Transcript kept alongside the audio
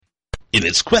In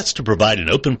its quest to provide an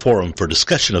open forum for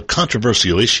discussion of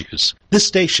controversial issues, this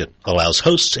station allows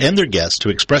hosts and their guests to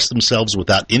express themselves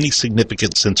without any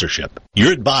significant censorship.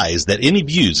 You're advised that any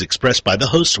views expressed by the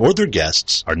hosts or their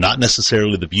guests are not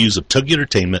necessarily the views of Tug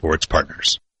Entertainment or its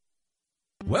partners.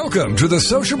 Welcome to the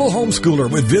Sociable Homeschooler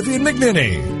with Vivian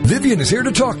McNinney. Vivian is here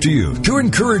to talk to you, to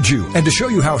encourage you, and to show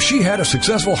you how she had a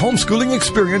successful homeschooling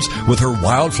experience with her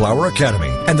Wildflower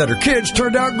Academy, and that her kids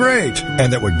turned out great,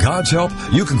 and that with God's help,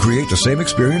 you can create the same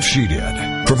experience she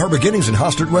did. From her beginnings in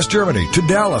Hostert, West Germany, to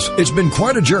Dallas, it's been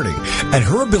quite a journey, and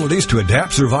her abilities to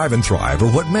adapt, survive, and thrive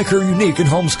are what make her unique in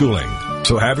homeschooling.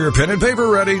 So have your pen and paper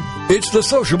ready. It's the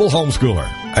Sociable Homeschooler.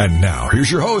 And now, here's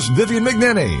your host, Vivian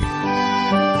McNinney.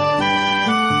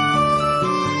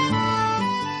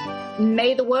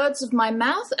 May the words of my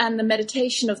mouth and the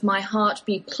meditation of my heart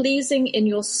be pleasing in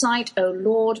your sight, O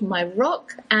Lord, my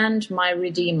rock and my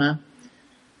redeemer.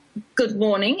 Good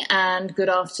morning and good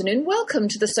afternoon. Welcome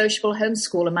to the Sociable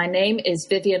Homeschooler. My name is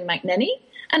Vivian McNinney,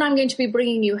 and I'm going to be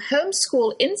bringing you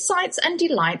homeschool insights and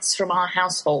delights from our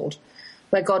household,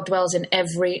 where God dwells in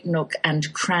every nook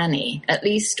and cranny. At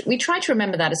least we try to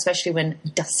remember that, especially when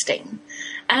dusting.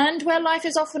 And where life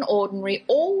is often ordinary,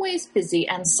 always busy,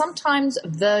 and sometimes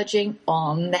verging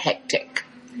on the hectic.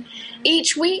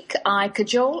 Each week, I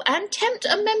cajole and tempt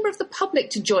a member of the public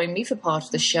to join me for part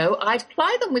of the show. I'd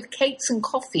ply them with cakes and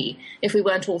coffee if we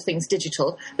weren't all things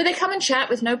digital, but they come and chat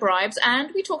with no bribes, and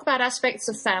we talk about aspects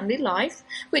of family life,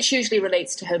 which usually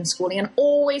relates to homeschooling, and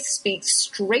always speak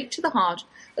straight to the heart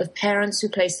of parents who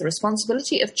place the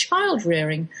responsibility of child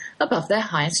rearing above their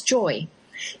highest joy.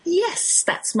 Yes,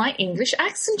 that's my English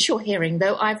accent you're hearing.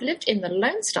 Though I've lived in the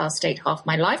Lone Star State half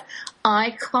my life,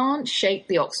 I can't shake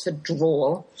the Oxford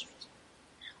drawl.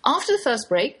 After the first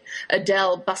break,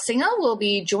 Aadel Bussinger will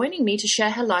be joining me to share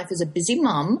her life as a busy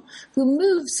mum who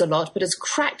moves a lot but has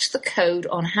cracked the code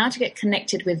on how to get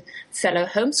connected with fellow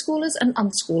homeschoolers and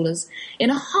unschoolers in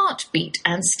a heartbeat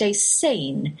and stay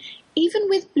sane, even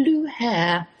with blue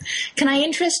hair. Can I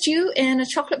interest you in a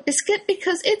chocolate biscuit?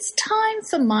 Because it's time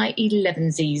for my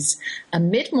 11sies, a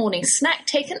mid-morning snack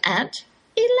taken at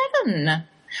 11,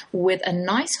 with a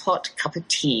nice hot cup of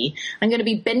tea. I'm going to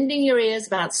be bending your ears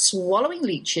about swallowing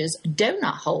leeches,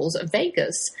 donut holes,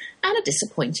 Vegas, and a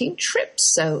disappointing trip.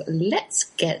 So let's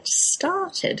get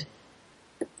started.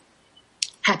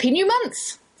 Happy new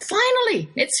month! Finally,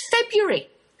 it's February.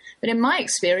 But in my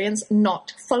experience,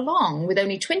 not for long. With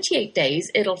only 28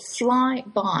 days, it'll fly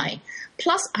by.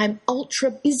 Plus, I'm ultra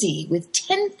busy with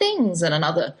 10 things and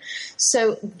another.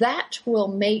 So that will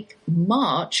make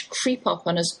March creep up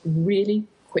on us really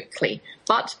quickly.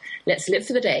 But let's live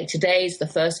for the day. Today's the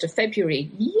 1st of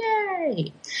February.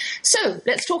 Yay! So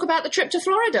let's talk about the trip to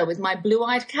Florida with my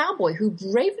blue-eyed cowboy who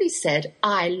bravely said,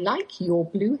 "I like your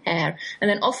blue hair," and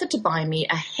then offered to buy me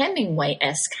a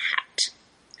Hemingway-esque hat.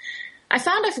 I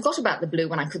found I forgot about the blue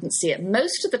when I couldn't see it.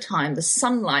 Most of the time, the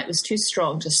sunlight was too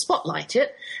strong to spotlight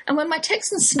it, and when my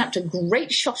Texan snapped a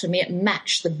great shot of me, it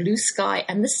matched the blue sky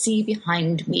and the sea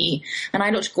behind me, and I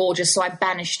looked gorgeous, so I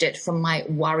banished it from my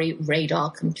worry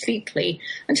radar completely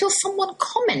until someone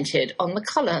commented on the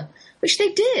colour, which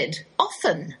they did,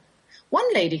 often.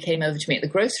 One lady came over to me at the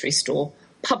grocery store,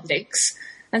 Publix,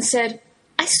 and said,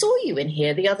 "I saw you in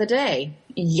here the other day."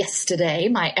 Yesterday,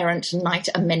 my errant knight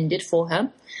amended for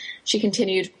her. She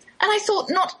continued, "And I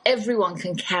thought not everyone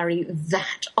can carry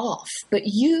that off, but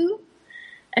you..."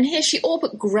 And here she all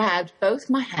but grabbed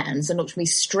both my hands and looked me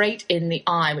straight in the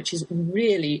eye, which is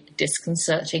really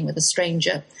disconcerting with a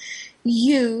stranger.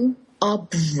 "You are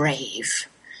brave."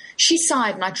 She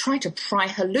sighed and I tried to pry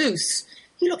her loose.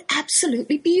 "You look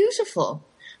absolutely beautiful."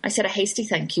 I said a hasty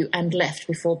thank you and left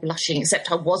before blushing,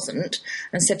 except I wasn't,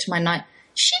 and said to my knight,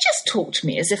 "She just talked to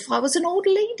me as if I was an old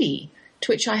lady."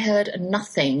 To which I heard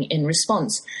nothing in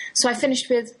response. So I finished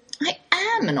with, "I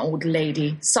am an old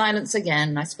lady." Silence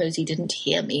again. I suppose he didn't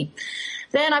hear me.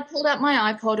 Then I pulled out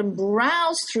my iPod and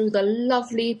browsed through the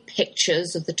lovely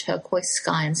pictures of the turquoise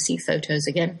sky and sea photos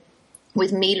again,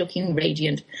 with me looking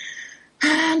radiant.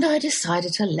 And I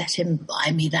decided to let him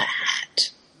buy me that hat.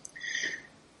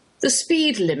 The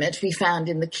speed limit we found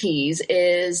in the Keys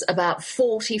is about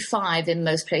 45 in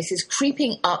most places,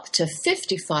 creeping up to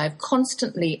 55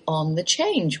 constantly on the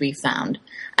change we found.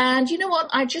 And you know what?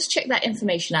 I just checked that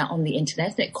information out on the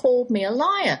internet and it called me a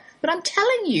liar. But I'm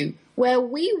telling you, where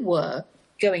we were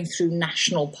going through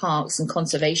national parks and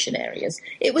conservation areas,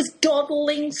 it was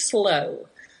dawdling slow.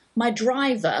 My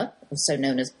driver, also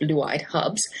known as Blue-Eyed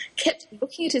Hubs, kept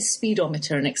looking at his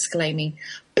speedometer and exclaiming,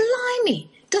 "Blimey!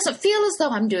 Doesn't feel as though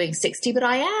I'm doing 60, but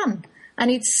I am."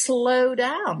 And he'd slow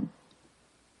down.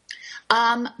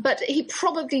 But he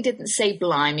probably didn't say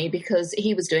blimey because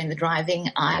he was doing the driving.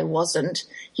 I wasn't.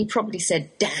 He probably said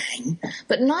dang.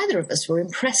 But neither of us were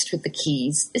impressed with the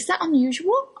Keys. Is that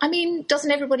unusual? I mean,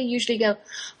 doesn't everybody usually go,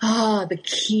 the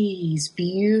Keys,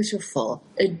 beautiful,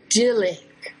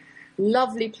 idyllic,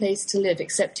 lovely place to live,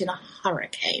 except in a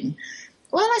hurricane?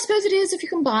 Well, I suppose it is if you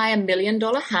can buy $1 million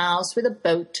house with a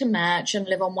boat to match and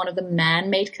live on one of the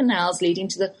man-made canals leading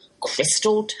to the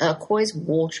crystal turquoise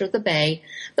water of the bay.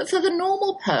 But for the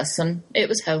normal person, it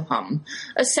was ho-hum.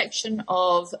 A section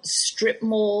of strip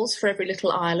malls for every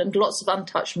little island, lots of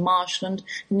untouched marshland,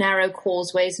 narrow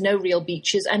causeways, no real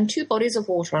beaches, and 2 bodies of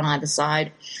water on either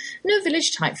side. No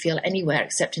village-type feel anywhere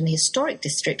except in the historic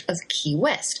district of Key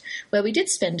West, where we did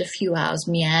spend a few hours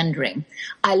meandering.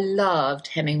 I loved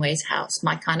Hemingway's house,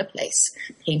 my kind of place,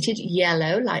 painted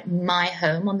yellow like my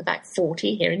home on the back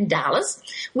 40 here in Dallas,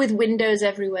 with windows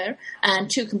everywhere, and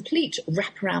 2 complete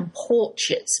wraparound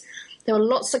porches. There were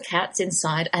lots of cats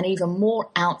inside and even more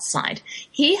outside.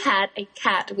 He had a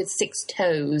cat with 6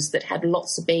 toes that had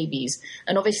lots of babies,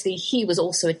 and obviously he was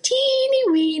also a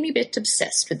teeny-weeny bit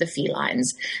obsessed with the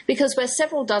felines, because where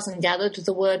several dozen gathered,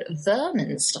 the word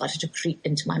vermin started to creep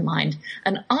into my mind,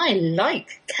 and I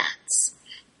like cats.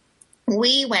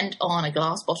 We went on a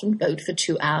glass-bottomed boat for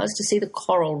 2 hours to see the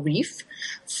coral reef.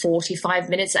 45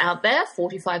 minutes out there,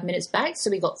 45 minutes back,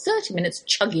 so we got 30 minutes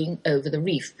chugging over the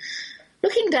reef.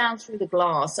 Looking down through the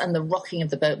glass and the rocking of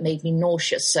the boat made me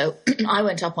nauseous, so I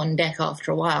went up on deck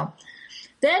after a while.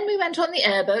 Then we went on the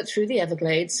airboat through the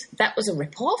Everglades. That was a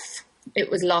rip-off.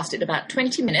 It lasted about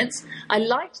 20 minutes. I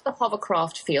liked the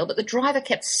hovercraft feel, but the driver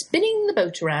kept spinning the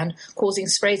boat around, causing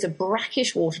sprays of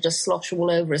brackish water to slosh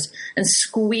all over us and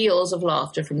squeals of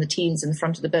laughter from the teens in the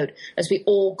front of the boat as we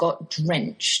all got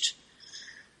drenched.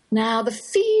 Now, the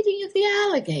feeding of the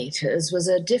alligators was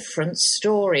a different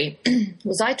story.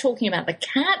 Was I talking about the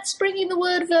cats bringing the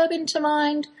word verb into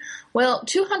mind? Well,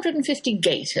 250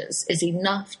 gators is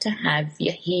enough to have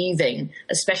you heaving,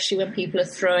 especially when people are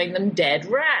throwing them dead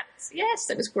rats. Yes,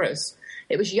 it was gross.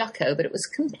 It was yucko, but it was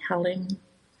compelling.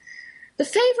 The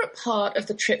favourite part of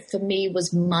the trip for me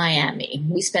was Miami.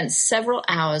 We spent several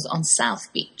hours on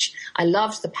South Beach. I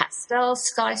loved the pastel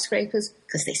skyscrapers,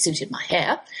 because they suited my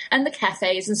hair, and the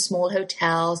cafes and small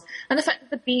hotels, and the fact that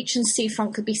the beach and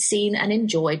seafront could be seen and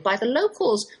enjoyed by the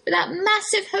locals without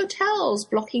massive hotels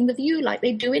blocking the view like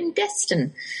they do in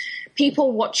Destin.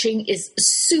 People watching is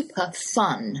super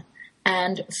fun,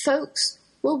 and folks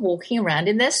were walking around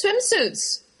in their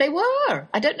swimsuits. They were.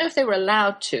 I don't know if they were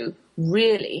allowed to,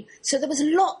 really. So there was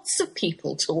lots of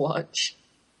people to watch.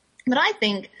 But I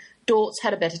think Dortz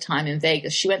had a better time in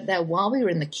Vegas. She went there while we were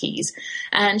in the Keys,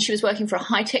 and she was working for a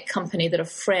high-tech company that a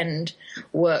friend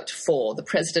worked for. The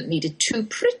president needed 2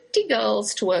 pretty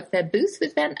girls to work their booth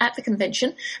with them at the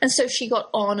convention, and so she got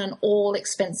on an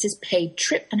all-expenses-paid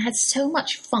trip and had so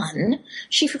much fun,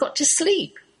 she forgot to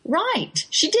sleep. Right,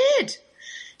 she did.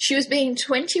 She was being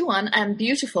 21 and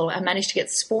beautiful and managed to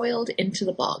get spoiled into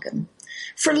the bargain.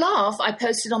 For a laugh, I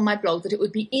posted on my blog that it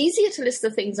would be easier to list the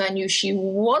things I knew she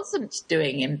wasn't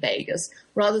doing in Vegas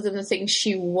rather than the things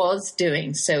she was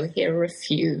doing. So here are a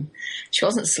few. She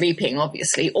wasn't sleeping,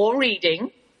 obviously, or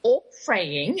reading, or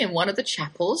praying in one of the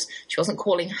chapels. She wasn't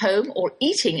calling home or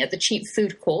eating at the cheap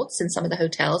food courts in some of the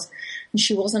hotels. And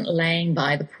she wasn't laying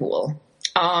by the pool.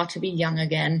 Ah, to be young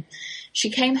again. She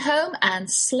came home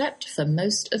and slept for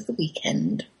most of the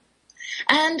weekend.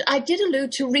 And I did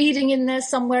allude to reading in there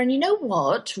somewhere, and you know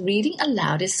what? Reading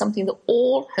aloud is something that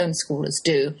all homeschoolers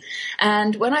do.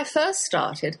 And when I first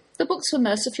started, the books were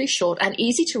mercifully short and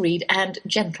easy to read and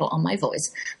gentle on my voice.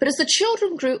 But as the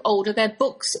children grew older, their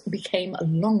books became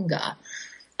longer.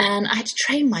 And I had to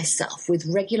train myself with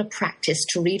regular practice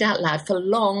to read out loud for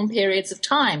long periods of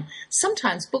time.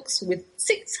 Sometimes books with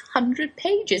 600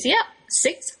 pages. Yeah,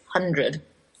 600.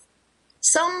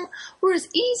 Some were as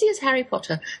easy as Harry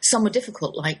Potter. Some were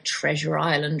difficult, like Treasure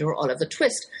Island or Oliver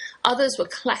Twist. Others were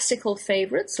classical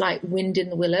favourites, like Wind in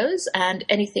the Willows and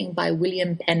anything by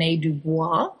William Penet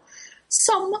Dubois.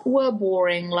 Some were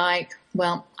boring, like,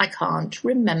 well, I can't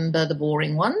remember the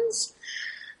boring ones.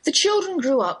 The children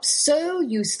grew up so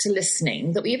used to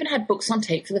listening that we even had books on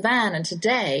tape for the van, and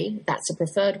today that's a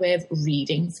preferred way of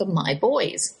reading for my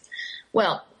boys.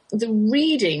 Well, the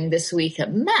reading this week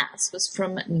at Mass was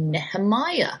from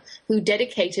Nehemiah, who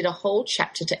dedicated a whole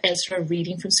chapter to Ezra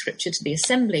reading from Scripture to the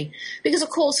assembly, because, of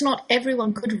course, not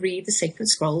everyone could read the sacred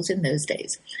scrolls in those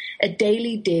days. A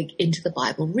daily dig into the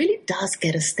Bible really does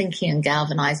get us thinking and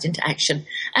galvanized into action,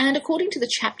 and according to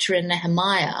the chapter in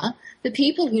Nehemiah, the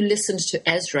people who listened to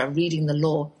Ezra reading the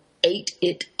law ate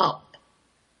it up.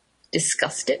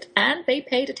 discussed it, and they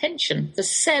paid attention for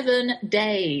 7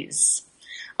 days.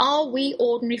 Are we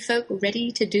ordinary folk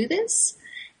ready to do this?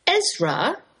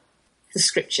 Ezra, the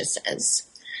scripture says,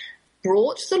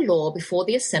 brought the law before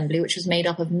the assembly, which was made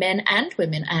up of men and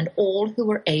women and all who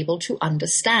were able to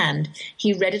understand.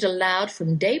 He read it aloud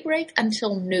from daybreak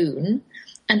until noon,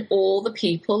 and all the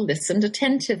people listened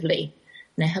attentively.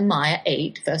 Nehemiah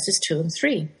 8, verses 2 and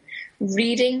 3.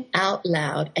 Reading out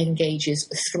loud engages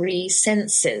 3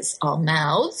 senses: our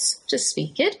mouths to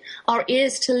speak it, our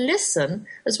ears to listen,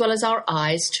 as well as our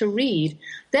eyes to read.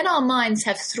 Then our minds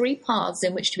have 3 paths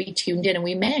in which to be tuned in, and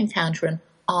we may encounter an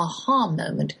aha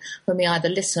moment when we either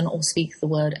listen or speak the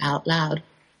word out loud.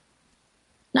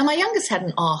 Now, my youngest had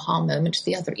an aha moment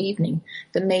the other evening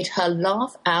that made her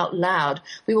laugh out loud.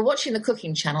 We were watching the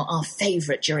Cooking Channel, our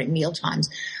favourite during mealtimes.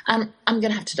 I'm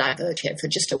going to have to diverge here for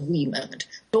just a wee moment.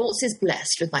 Dortz is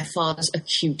blessed with my father's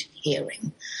acute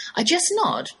hearing. I just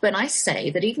nod when I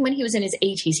say that even when he was in his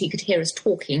 80s, he could hear us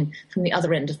talking from the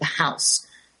other end of the house.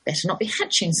 Better not be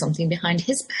hatching something behind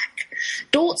his back.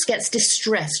 Dortz gets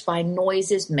distressed by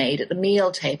noises made at the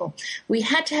meal table. We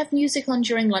had to have music on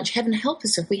during lunch. Heaven help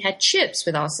us if we had chips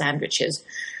with our sandwiches.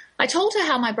 I told her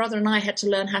how my brother and I had to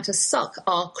learn how to suck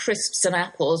our crisps and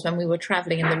apples when we were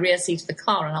travelling in the rear seat of the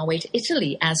car on our way to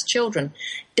Italy as children.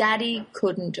 Daddy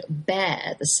couldn't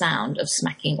bear the sound of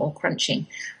smacking or crunching.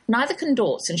 Neither can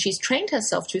Dortz, and she's trained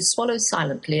herself to swallow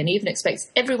silently and even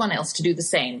expects everyone else to do the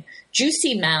same.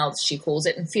 Juicy mouths, she calls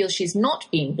it, and feels she's not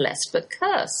being blessed but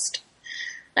cursed.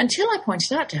 Until I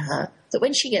pointed out to her that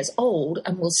when she gets old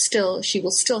and she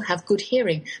will still have good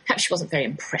hearing. Perhaps she wasn't very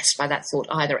impressed by that thought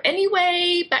either.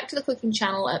 Anyway, back to the Cooking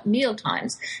Channel at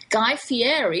mealtimes. Guy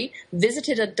Fieri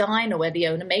visited a diner where the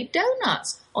owner made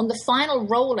donuts. On the final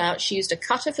rollout, she used a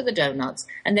cutter for the donuts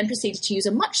and then proceeded to use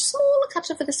a much smaller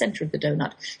cutter for the center of the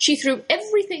donut. She threw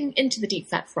everything into the deep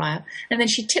fat fryer and then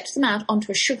she tipped them out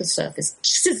onto a sugar surface,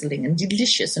 sizzling and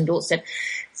delicious, and Dortz said,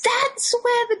 "That's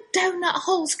where the donut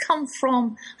holes come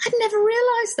from. I'd never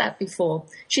realized that before."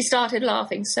 She started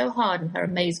laughing so hard in her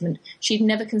amazement she'd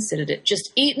never considered it, just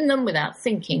eaten them without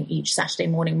thinking each Saturday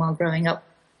morning while growing up.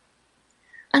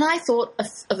 And I thought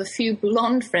of a few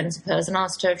blonde friends of hers and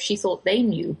asked her if she thought they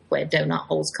knew where donut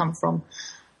holes come from.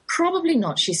 "Probably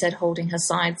not," she said, holding her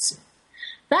sides.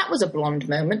 That was a blonde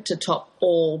moment to top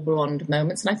all blonde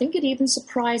moments, and I think it even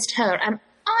surprised her. And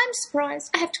I'm surprised.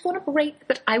 I have to go on a break,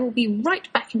 but I will be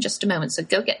right back in just a moment, so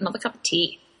go get another cup of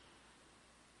tea.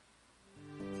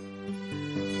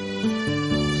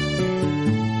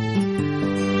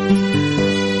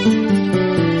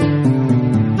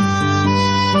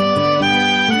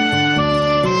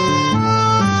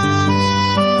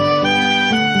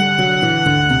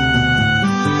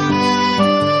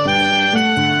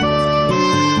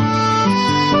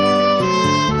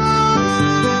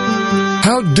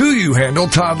 How do you handle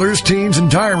toddlers, teens, and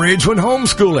tirades when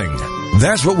homeschooling?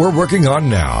 That's what we're working on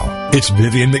now. It's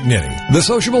Vivian McNinney, the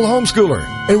sociable homeschooler,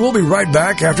 and we'll be right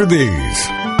back after these.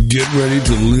 Get ready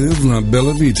to live La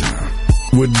Bella Vita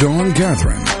with Dawn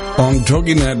Catherine on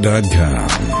TogiNet.com.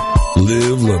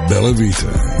 Live La Bella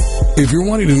Vita. If you're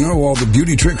wanting to know all the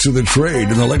beauty tricks of the trade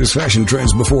and the latest fashion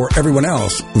trends before everyone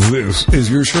else, this is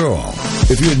your show.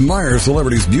 If you admire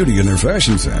celebrities' beauty and their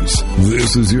fashion sense,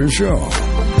 this is your show.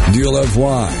 Do you love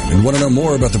wine and want to know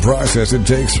more about the process it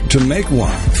takes to make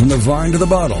wine from the vine to the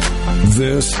bottle?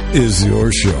 This is your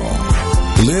show.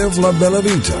 Live La Bella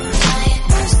Vita.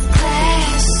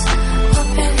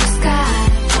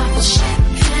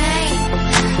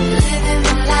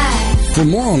 For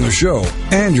more on the show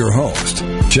and your host,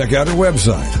 check out our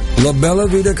website,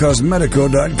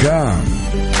 labellavitacosmetico.com.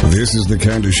 This is the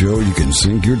kind of show you can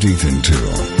sink your teeth into.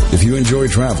 If you enjoy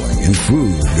traveling and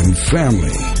food and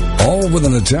family, all with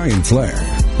an Italian flair,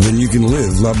 then you can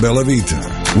live La Bella Vita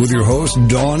with your host,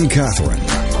 Dawn Catherine.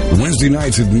 Wednesday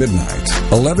nights at midnight,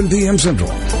 11 p.m.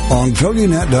 Central, on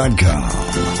TogiNet.com.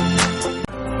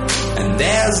 And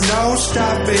there's no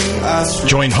stopping us.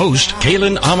 Join host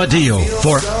Kaylin Amadeo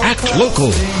for Act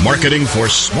Local, marketing for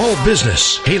small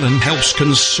business. Kaylin helps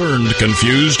concerned,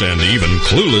 confused, and even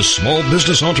clueless small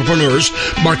business entrepreneurs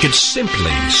market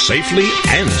simply, safely,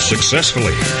 and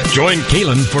successfully. Join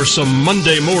Kaylin for some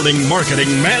Monday morning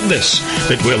marketing madness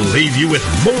that will leave you with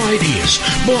more ideas,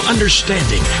 more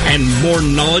understanding, and more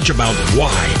knowledge about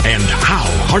why and how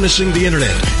harnessing the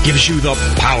internet gives you the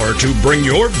power to bring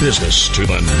your business to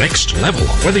the next level. level.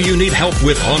 Whether you need help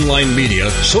with online media,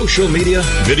 social media,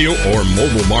 video, or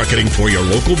mobile marketing for your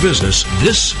local business,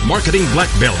 this Marketing Black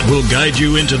Belt will guide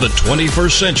you into the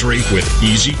 21st century with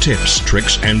easy tips,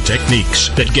 tricks, and techniques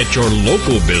that get your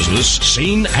local business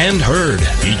seen and heard.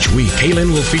 Each week,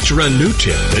 Kaylin will feature a new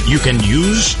tip that you can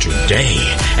use today,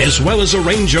 as well as a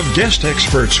range of guest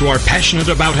experts who are passionate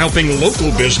about helping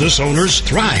local business owners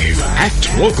thrive.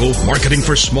 Act Local, Marketing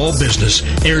for Small Business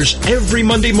airs every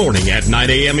Monday morning at 9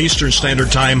 a.m. Eastern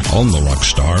Standard Time on the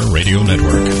Rockstar Radio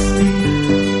Network.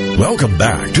 Welcome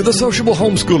back to The Sociable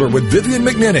Homeschooler with Vivian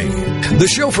McNinney, the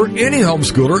show for any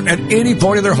homeschooler at any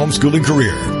point in their homeschooling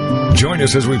career. Join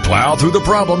us as we plow through the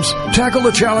problems, tackle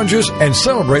the challenges, and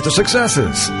celebrate the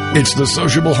successes. It's The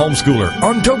Sociable Homeschooler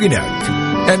on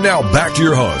TogiNet. And now back to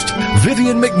your host,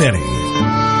 Vivian McNinney.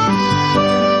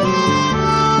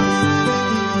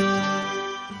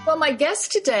 My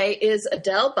guest today is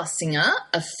Aadel Bussinger,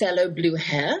 a fellow blue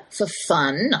hair for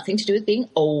fun, nothing to do with being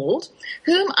old,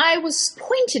 whom I was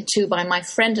pointed to by my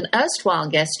friend and erstwhile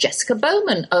guest Jessica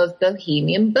Bowman of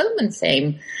Bohemian Bowman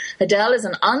fame. Aadel is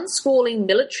an unschooling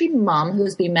military mum who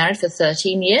has been married for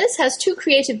 13 years, has 2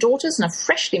 creative daughters and a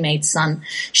freshly made son.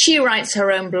 She writes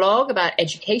her own blog about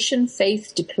education,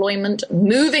 faith, deployment,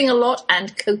 moving a lot,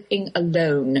 and coping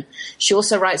alone. She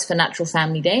also writes for Natural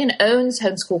Family Day and owns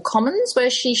Homeschool Commons, where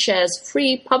she shares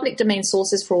free public domain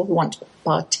sources for all who want to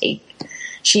partake.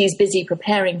 She is busy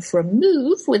preparing for a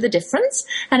move with a difference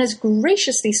and has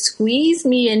graciously squeezed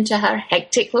me into her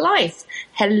hectic life.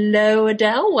 Hello,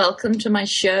 Aadel. Welcome to my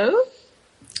show.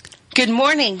 Good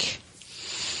morning.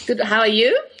 Good. How are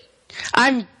you?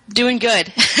 I'm doing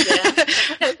good.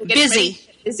 Yeah. Busy.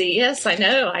 Busy. Yes, I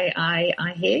know.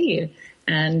 I hear you.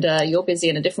 And you're busy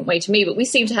in a different way to me. But we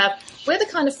seem to have, we're the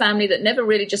kind of family that never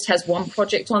really just has one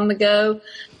project on the go.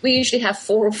 We usually have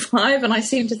 4 or 5. And I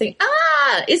seem to think,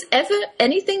 is ever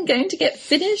anything going to get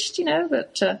finished? You know,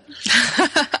 but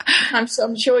I'm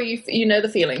sure you know the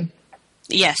feeling.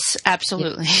 Yes,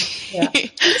 absolutely. Yeah.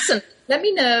 Listen,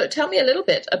 tell me a little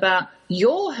bit about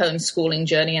your homeschooling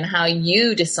journey and how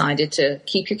you decided to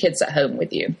keep your kids at home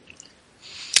with you.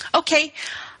 Okay.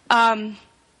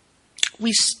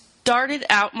 We started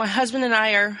out, my husband and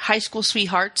I are high school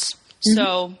sweethearts. Mm-hmm.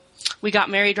 So we got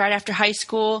married right after high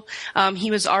school. He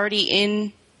was already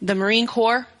in the Marine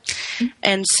Corps. Mm-hmm.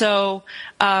 And so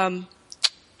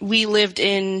we lived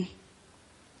in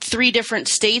 3 different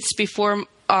states before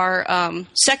our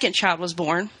second child was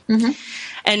born. Mm-hmm.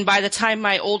 And by the time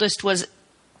my oldest was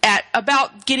at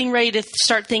about getting ready to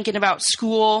start thinking about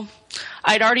school,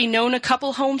 I'd already known a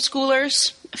couple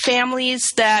homeschoolers, families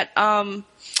that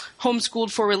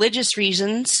homeschooled for religious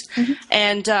reasons. Mm-hmm.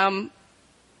 And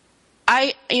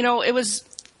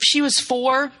she was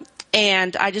 4,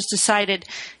 and I just decided,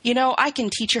 I can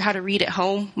teach her how to read at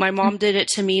home. My mom did it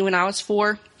to me when I was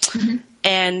 4. Mm-hmm.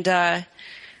 And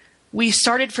we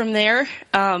started from there.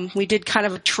 We did kind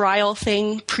of a trial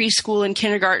thing. Preschool and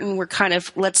kindergarten were kind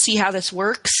of, let's see how this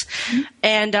works. Mm-hmm.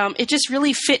 And it just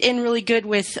really fit in really good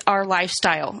with our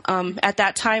lifestyle. At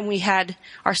that time, we had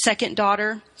our second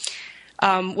daughter.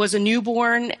 Was a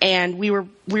newborn, and we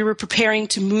were preparing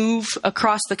to move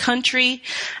across the country,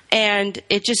 and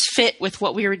it just fit with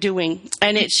what we were doing,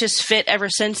 and it's just fit ever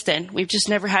since then. We've just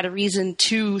never had a reason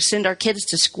to send our kids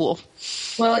to school.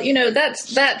 Well,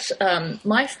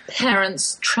 my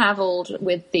parents traveled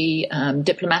with the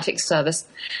diplomatic service,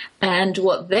 and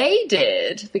what they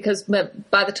did, because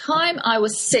by the time I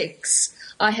was 6,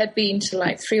 I had been to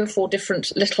like 3 or 4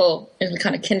 different little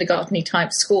kind of kindergarten-y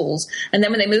type schools. And then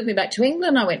when they moved me back to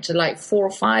England, I went to like 4 or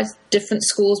 5 different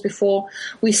schools before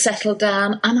we settled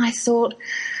down. And I thought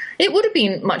it would have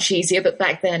been much easier, but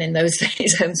back then in those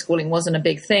days, homeschooling wasn't a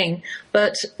big thing.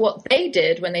 But what they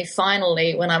did when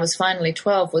I was finally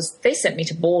 12, was they sent me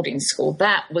to boarding school.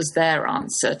 That was their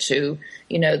answer to,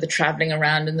 the traveling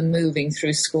around and the moving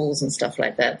through schools and stuff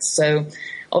like that. So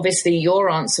obviously, your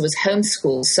answer was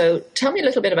homeschool. So tell me a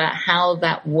little bit about how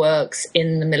that works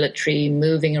in the military,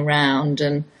 moving around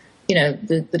and,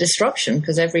 the disruption,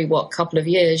 because every, couple of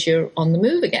years you're on the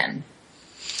move again.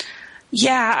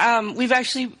 Yeah,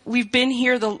 we've been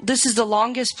here. This is the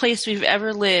longest place we've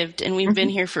ever lived, and we've mm-hmm. been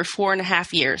here for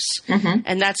 4.5 years. Mm-hmm.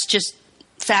 And that's just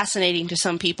fascinating to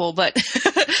some people. But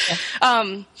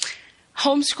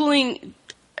homeschooling,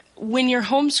 when you're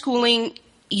homeschooling,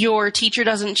 your teacher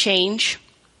doesn't change.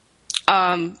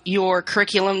 Your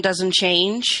curriculum doesn't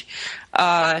change.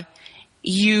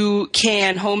 You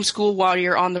can homeschool while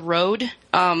you're on the road.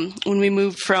 When we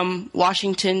moved from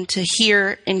Washington to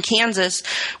here in Kansas,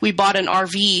 we bought an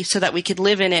RV so that we could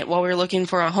live in it while we were looking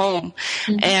for a home.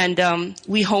 Mm-hmm. And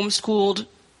we homeschooled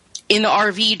in the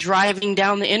RV driving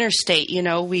down the interstate.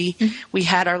 We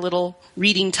had our little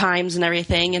reading times and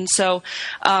everything. And so,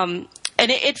 and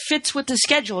it fits with the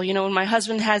schedule. When my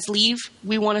husband has leave,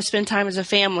 we want to spend time as a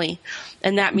family.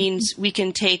 And that means we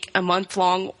can take a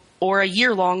month-long or a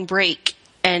year-long break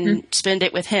and spend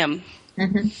it with him.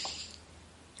 Mm-hmm.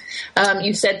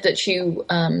 You said that you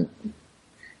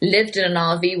lived in an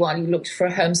RV while you looked for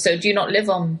a home. So do you not live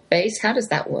on base? How does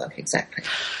that work exactly?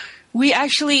 We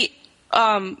actually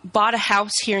bought a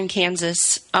house here in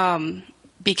Kansas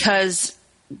because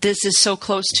this is so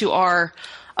close to our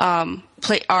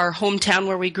hometown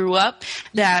where we grew up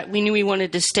that we knew we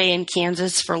wanted to stay in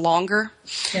Kansas for longer.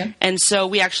 Yeah. And so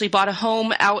we actually bought a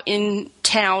home out in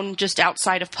town just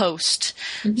outside of Post.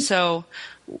 Mm-hmm. So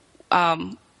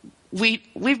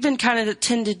we've been kind of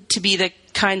tended to be the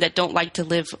kind that don't like to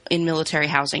live in military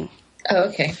housing. Oh,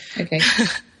 okay.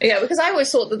 Yeah, because I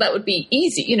always thought that would be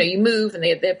easy. You move and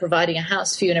they're providing a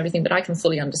house for you and everything, but I can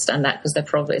fully understand that because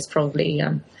it's probably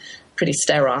pretty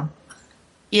sterile.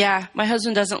 Yeah, my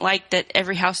husband doesn't like that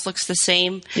every house looks the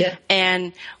same. Yeah.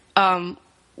 And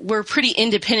we're pretty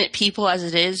independent people as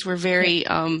it is. We're very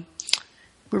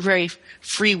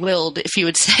free-willed, if you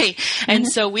would say. And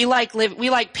so we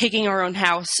like picking our own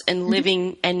house and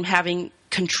living and having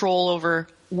control over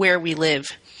where we live.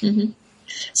 Mm-hmm.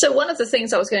 So one of the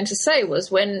things I was going to say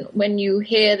was when you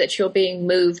hear that you're being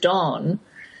moved on,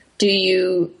 do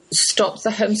you stop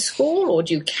the homeschool or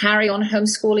do you carry on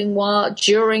homeschooling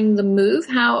during the move?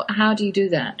 How do you do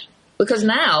that? Because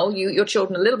now your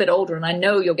children are a little bit older and I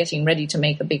know you're getting ready to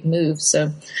make a big move. So,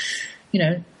 do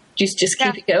you just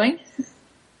keep it going?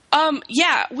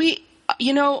 Yeah, we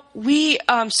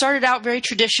started out very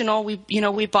traditional.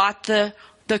 We bought the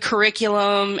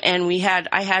curriculum and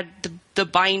I had the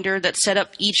binder that set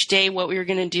up each day what we were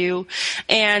going to do.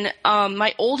 And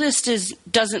my oldest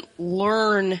doesn't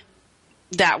learn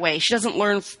that way. She doesn't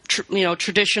learn,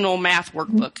 traditional math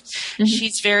workbook. Mm-hmm.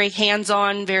 She's very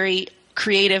hands-on, very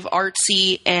creative,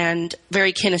 artsy, and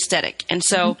very kinesthetic. And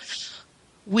so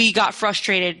we got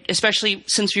frustrated, especially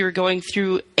since we were going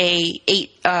through a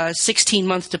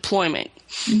 16-month deployment.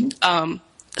 Mm-hmm.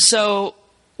 So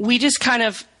we just kind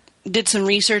of did some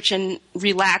research and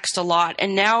relaxed a lot.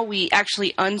 And now we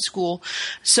actually unschool.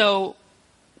 So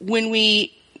when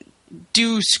we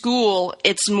do school,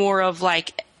 it's more of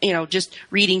like, just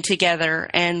reading together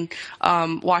and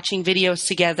watching videos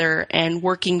together and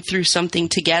working through something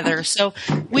together. So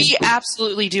we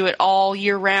absolutely do it all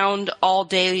year round, all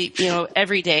day,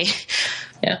 every day.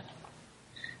 Yeah.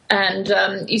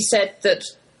 And you said that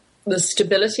the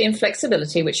stability and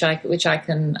flexibility, which I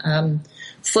can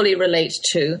fully relate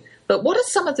to. But what are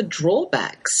some of the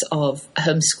drawbacks of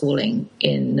homeschooling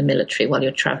in the military while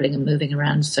you're traveling and moving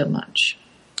around so much?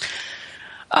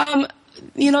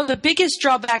 The biggest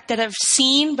drawback that I've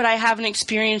seen, but I haven't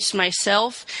experienced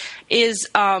myself, is,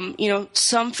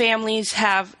 some families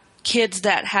have kids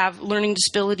that have learning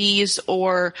disabilities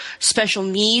or special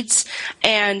needs.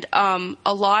 And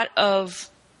a lot of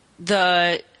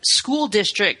the school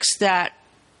districts that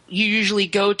you usually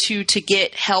go to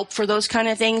get help for those kind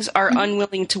of things are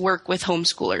unwilling to work with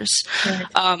homeschoolers.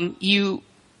 Right. You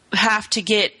have to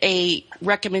get a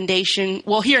recommendation.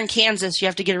 Well, here in Kansas, you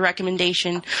have to get a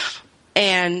recommendation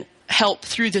and help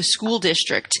through the school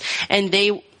district. And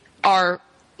they are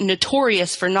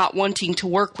notorious for not wanting to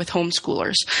work with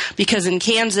homeschoolers because in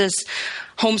Kansas,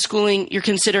 homeschooling, you're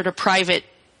considered a private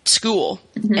school.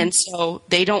 Mm-hmm. And so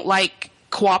they don't like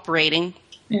cooperating.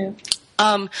 Yeah.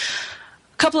 A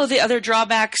couple of the other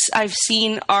drawbacks I've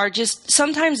seen are just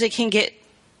sometimes it can get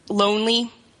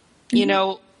lonely.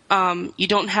 Mm-hmm. You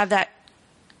don't have that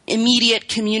immediate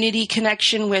community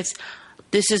connection with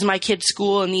this is my kid's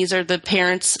school and these are the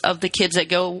parents of the kids that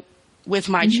go with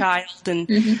my mm-hmm. child.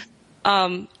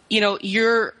 And,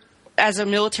 you're as a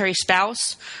military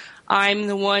spouse, I'm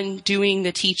the one doing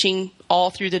the teaching all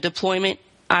through the deployment.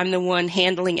 I'm the one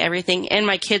handling everything. And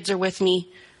my kids are with me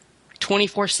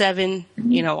 24/7,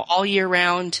 mm-hmm. All year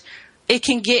round. It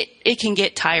can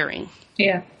get tiring.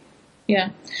 Yeah.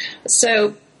 Yeah.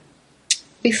 So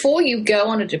before you go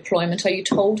on a deployment, are you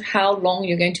told how long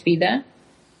you're going to be there?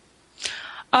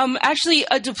 Actually,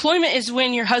 a deployment is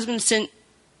when your husband's sent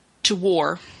to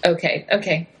war. Okay.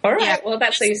 All right. Yeah. Well,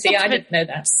 that's so you see, I didn't know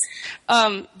that.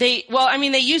 They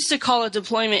used to call a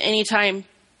deployment anytime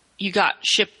you got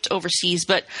shipped overseas,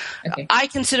 but okay. I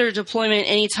consider a deployment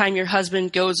anytime your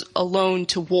husband goes alone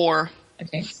to war.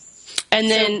 Okay.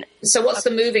 And so what's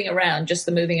the moving around? Just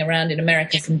the moving around in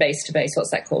America from base to base.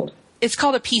 What's that called? It's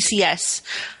called a PCS,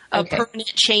 a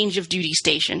permanent change of duty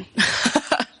station.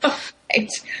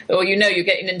 Right. Or you're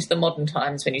getting into the modern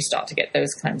times when you start to get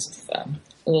those kinds of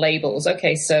labels.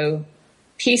 Okay, so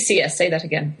PCS, say that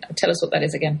again. Tell us what that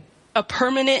is again. A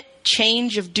permanent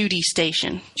change of duty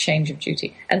station. Change of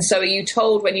duty. And so are you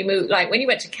told when you moved, like when you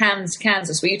went to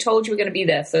Kansas, were you told you were going to be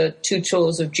there for 2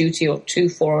 tours of duty or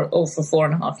for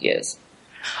 4.5 years?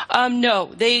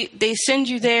 No, they send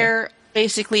you there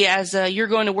basically as you're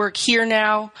going to work here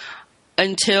now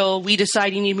until we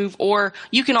decide you need to move, or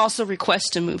you can also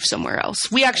request to move somewhere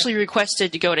else. We actually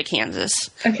requested to go to Kansas.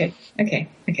 Okay.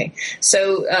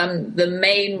 So the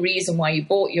main reason why you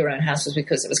bought your own house was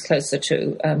because it was closer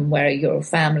to where your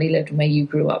family lived and where you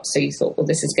grew up. So you thought, well,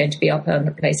 this is going to be our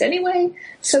permanent place anyway,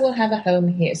 so we'll have a home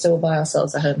here. So we'll buy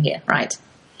ourselves a home here, right?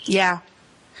 Yeah.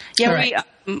 Right.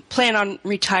 We plan on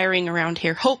retiring around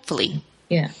here, hopefully.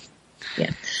 Yeah.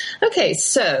 Okay,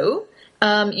 so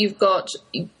you've got...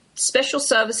 Special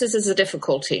services is a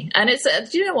difficulty, and it's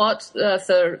do you know what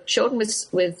for children with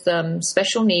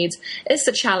special needs, it's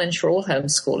a challenge for all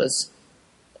homeschoolers.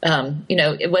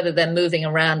 Whether they're moving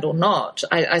around or not.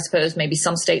 I suppose maybe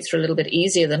some states are a little bit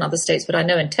easier than other states, but I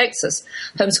know in Texas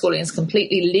homeschooling is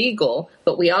completely legal,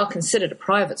 but we are considered a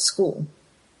private school.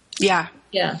 Yeah,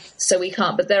 so we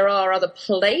can't. But there are other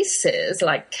places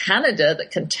like Canada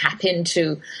that can tap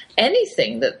into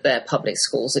anything that their public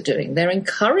schools are doing. They're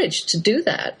encouraged to do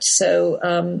that. So,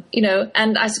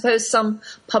 and I suppose some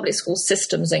public school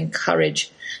systems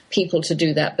encourage people to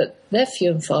do that, but they're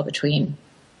few and far between.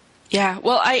 Yeah,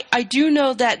 well, I do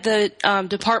know that the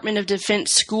Department of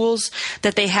Defense schools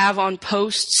that they have on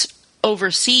posts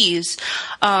overseas,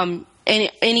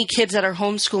 any kids that are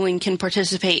homeschooling can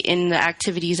participate in the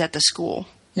activities at the school.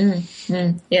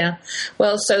 Yeah.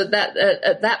 Well, so that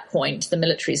at that point, the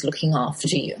military is looking after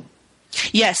you.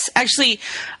 Yes, actually,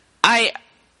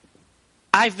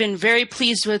 I've been very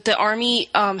pleased with the Army.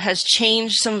 Has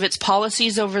changed some of its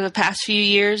policies over the past few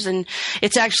years, and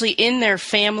it's actually in their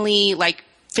family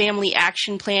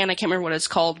action plan. I can't remember what it's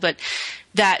called, but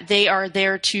that they are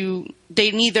there to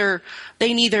they neither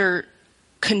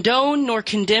condone nor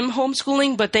condemn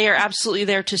homeschooling, but they are absolutely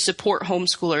there to support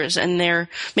homeschoolers, and they're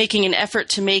making an effort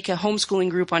to make a homeschooling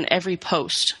group on every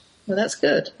post. Well, that's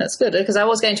good. That's good, because I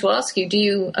was going to ask you, do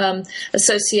you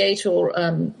associate or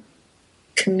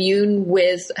commune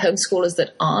with homeschoolers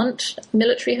that aren't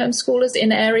military homeschoolers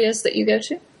in areas that you go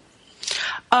to?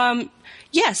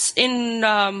 Yes.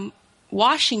 In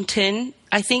Washington,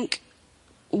 I think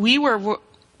we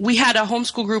had a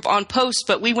homeschool group on post,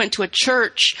 but we went to a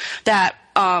church that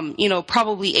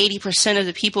probably 80% of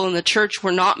the people in the church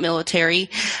were not military,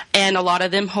 and a lot of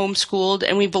them homeschooled,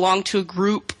 and we belonged to a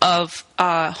group of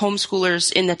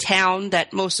homeschoolers in the town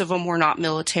that most of them were not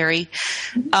military.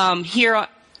 Here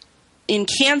in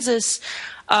Kansas,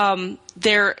 our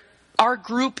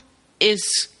group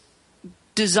is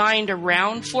designed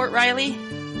around Fort Riley.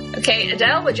 Okay,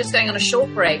 Aadel, we're just going on a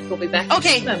short break. We'll be back in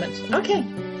just a moment. Okay.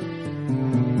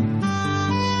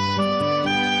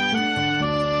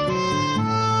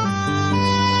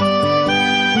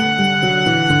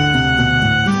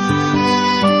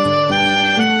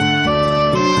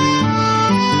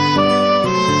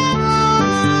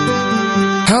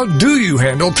 How do you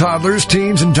handle toddlers,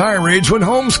 teens, and tirades when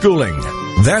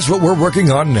homeschooling? That's what we're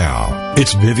working on now.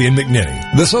 It's Vivian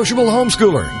McNinney, the sociable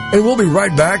homeschooler, and we'll be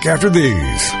right back after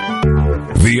these.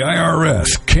 The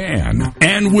IRS can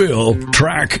and will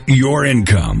track your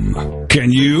income.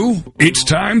 Can you? It's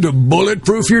time to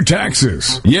bulletproof your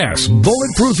taxes. Yes,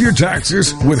 bulletproof your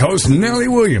taxes with host Nellie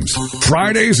Williams.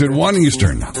 Fridays at 1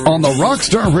 Eastern on the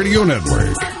Rockstar Radio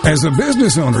Network. As a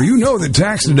business owner, you know that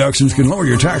tax deductions can lower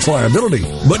your tax liability.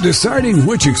 But deciding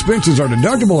which expenses are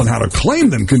deductible and how to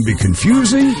claim them can be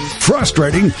confusing,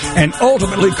 frustrating, and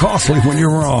ultimately costly when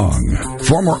you're wrong.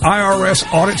 Former IRS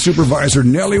Audit Supervisor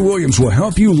Nellie Williams will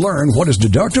help you learn what is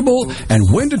deductible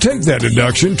and when to take that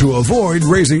deduction to avoid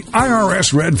raising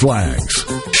IRS red flags.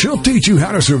 She'll teach you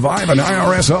how to survive an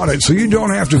IRS audit so you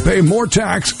don't have to pay more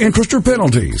tax, interest, or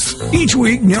penalties. Each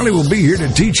week, Nellie will be here to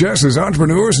teach us as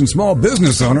entrepreneurs and small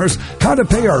business owners how to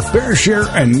pay our fair share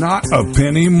and not a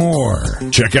penny more.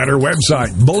 Check out her website,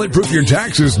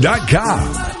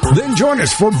 bulletproofyourtaxes.com. Then join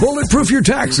us for Bulletproof Your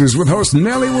Taxes with host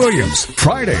Nellie Williams,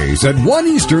 Fridays at 1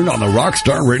 Eastern on the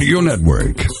Rockstar Radio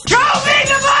Network. Show me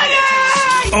the money!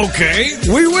 Okay,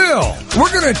 we will.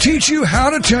 We're going to teach you how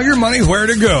to tell your money where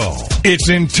to go. It's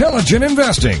Intelligent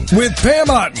Investing with Pam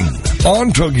Otten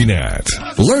on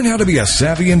TogiNet. Learn how to be a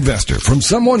savvy investor from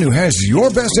someone who has your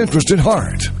best interest at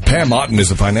heart. Pam Otten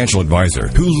is a financial advisor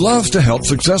who loves to help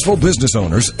successful business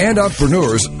owners and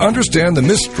entrepreneurs understand the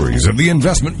mysteries of the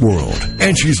investment world.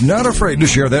 And she's not afraid to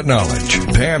share that knowledge.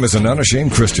 Pam is an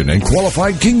unashamed Christian and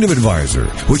qualified kingdom advisor,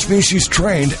 which means she's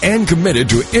trained and committed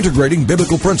to integrating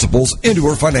biblical principles into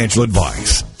her financial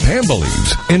advice. Pam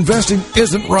believes investing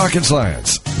isn't rocket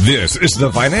science. This is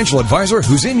the financial advisor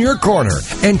who's in your corner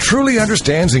and truly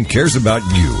understands and cares about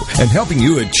you and helping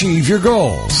you achieve your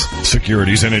goals.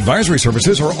 Securities and advisory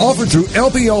services are offered through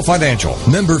LPL Financial,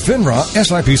 member FINRA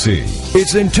SIPC.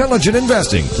 It's Intelligent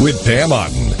Investing with Pam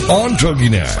Otten on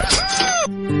TogiNet.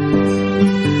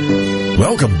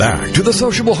 Welcome back to The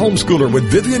Sociable Homeschooler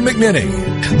with Vivian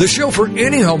McNinney, the show for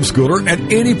any homeschooler at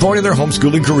any point in their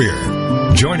homeschooling career.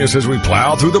 Join us as we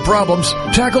plow through the problems,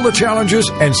 tackle the challenges,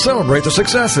 and celebrate the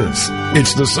successes.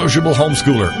 It's The Sociable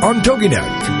Homeschooler on TogiNet.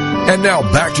 And now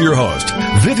back to your host,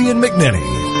 Vivian McNinney.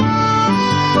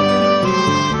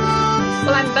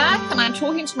 Well, I'm back and I'm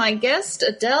talking to my guest,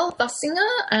 Aadel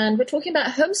Bussinger, and we're talking about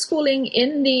homeschooling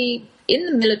in the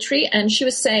military. And she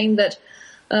was saying that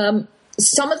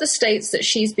some of the states that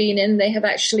she's been in, they have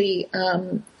actually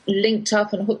linked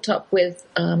up and hooked up with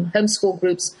homeschool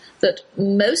groups that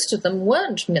most of them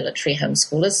weren't military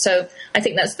homeschoolers. So I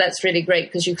think that's really great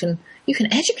because you can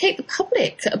educate the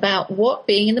public about what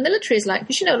being in the military is like.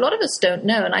 Because, a lot of us don't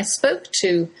know. And I spoke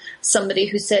to somebody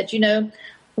who said,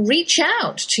 reach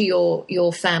out to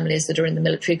your families that are in the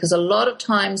military because a lot of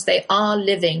times they are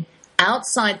living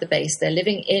outside the base. They're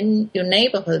living in your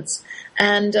neighborhoods.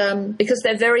 And because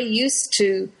they're very used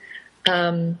to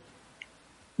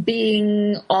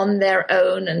being on their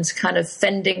own and kind of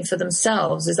fending for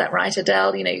themselves. Is that right,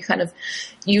 Aadel?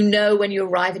 When you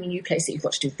arrive in a new place that you've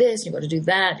got to do this, you've got to do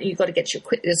that, and you've got to get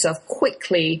yourself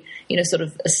quickly, sort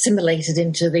of assimilated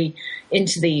into the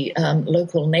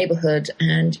local neighborhood,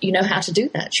 and you know how to do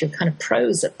that. You're kind of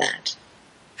pros at that.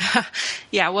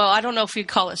 Yeah, well, I don't know if you'd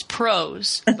call us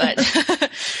pros, but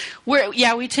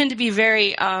we tend to be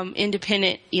very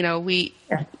independent.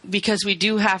 Because we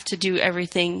do have to do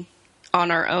everything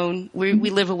on our own. We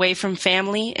live away from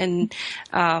family, and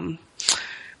my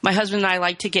husband and I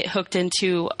like to get hooked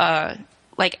into a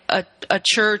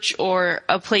church or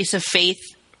a place of faith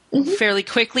fairly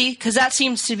quickly, because that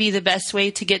seems to be the best way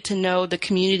to get to know the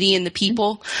community and the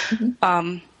people.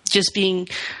 Just being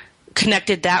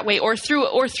connected that way, or through a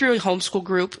homeschool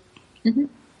group.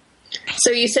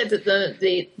 So you said that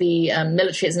the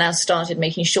military has now started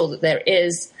making sure that there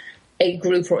is a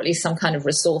group or at least some kind of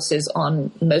resources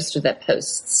on most of their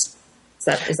posts. Is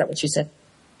that what you said?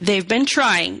 They've been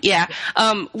trying, yeah.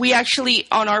 We actually,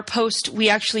 on our post, we've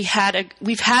had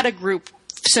a group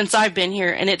since I've been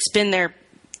here, and it's been there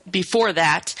before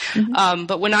that.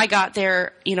 But when I got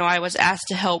there, I was asked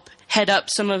to help head up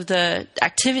some of the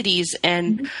activities,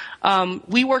 and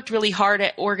we worked really hard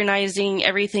at organizing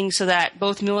everything so that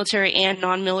both military and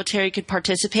non-military could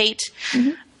participate.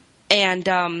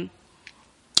 And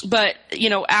but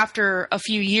after a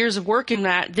few years of working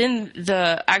that, then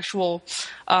the actual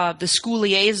the school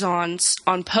liaisons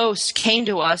on post came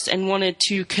to us and wanted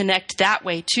to connect that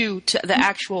way too to the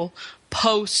actual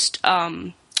post.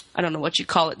 I don't know what you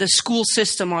call it, the school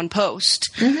system on post.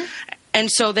 And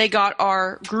so they got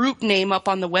our group name up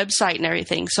on the website and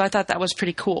everything. So I thought that was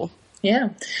pretty cool. Yeah.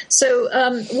 So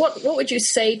what would you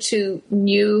say to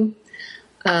new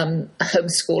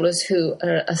homeschoolers who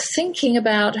are thinking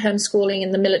about homeschooling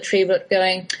in the military but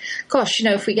going, gosh,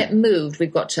 if we get moved,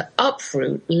 we've got to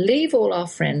uproot, leave all our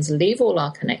friends, leave all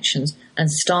our connections, and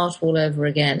start all over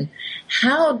again.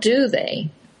 How do they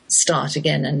start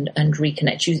again and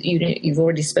reconnect? You've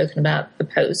already spoken about the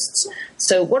posts.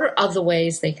 So what are other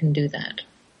ways they can do that?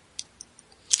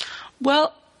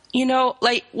 Well,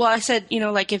 I said,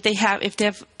 if they have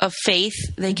a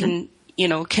faith, they can,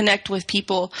 connect with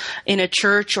people in a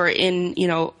church or in,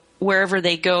 wherever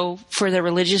they go for their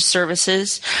religious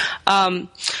services. I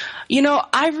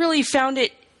really found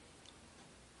it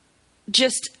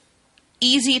just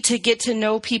easy to get to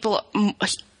know people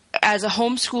as a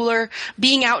homeschooler,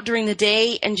 being out during the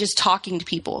day and just talking to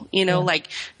people, we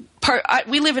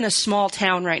live in a small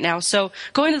town right now. So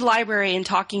going to the library and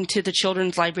talking to the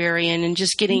children's librarian and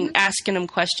just asking them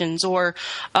questions, or,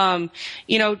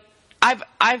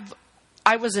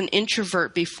 I was an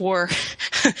introvert before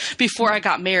I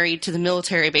got married to the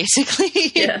military,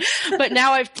 basically. Yeah. But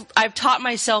now I've taught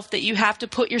myself that you have to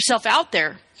put yourself out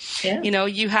there. Yeah.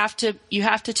 You have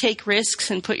to take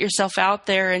risks and put yourself out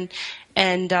there and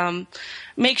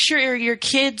make sure your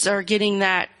kids are getting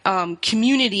that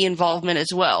community involvement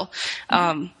as well.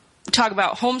 Talk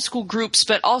about homeschool groups,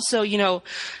 but also,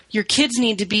 your kids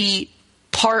need to be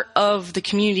part of the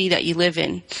community that you live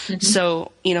in.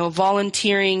 So,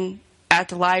 volunteering at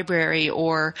the library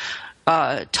or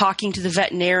talking to the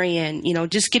veterinarian,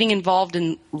 just getting involved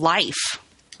in life.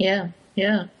 Yeah,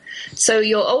 yeah. So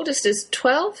your oldest is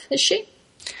 12, is she?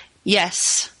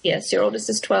 Yes. Yes, your oldest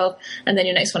is 12, and then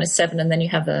your next one is 7, and then you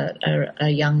have a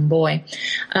young boy.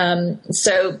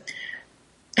 So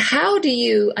how do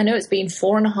you, I know it's been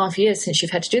 4.5 years since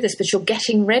you've had to do this, but you're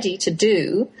getting ready to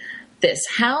do this.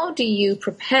 How do you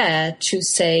prepare to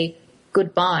say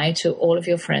goodbye to all of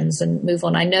your friends and move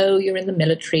on? I know you're in the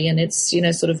military and it's,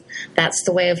 sort of that's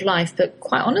the way of life, but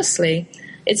quite honestly,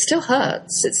 it still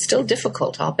hurts. It's still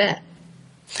difficult, I'll bet.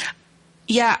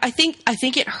 Yeah, I think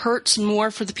it hurts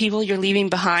more for the people you're leaving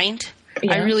behind.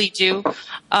 Yeah. I really do.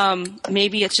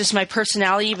 Maybe it's just my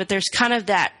personality, but there's kind of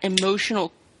that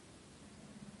emotional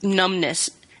numbness.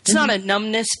 It's not a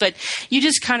numbness, but you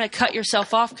just kind of cut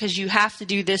yourself off because you have to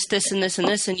do this, this, and this, and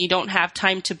this, and you don't have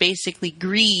time to basically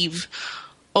grieve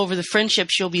over the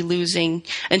friendships you'll be losing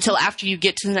until after you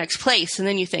get to the next place. And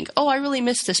then you think, oh, I really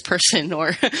miss this person.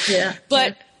 Or, yeah.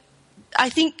 But I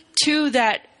think, too,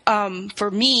 that for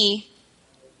me,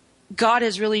 God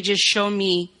has really just shown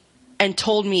me and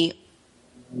told me,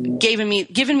 given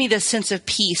me this sense of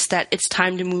peace that it's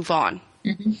time to move on.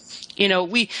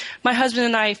 Mm-hmm. My husband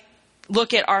and I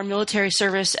look at our military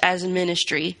service as a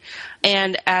ministry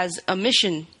and as a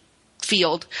mission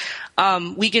field.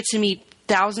 We get to meet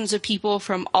thousands of people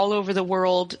from all over the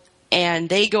world, and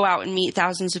they go out and meet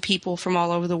thousands of people from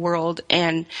all over the world.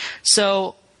 And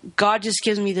so God just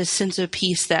gives me this sense of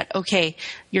peace that, okay,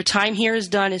 your time here is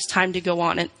done. It's time to go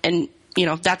on. And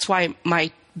that's why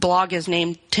my blog is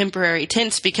named Temporary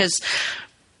Tense, because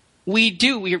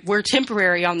we're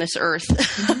temporary on this earth.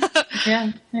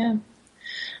 Yeah.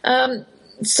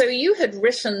 So you had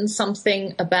written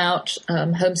something about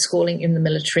homeschooling in the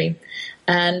military,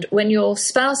 and when your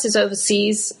spouse is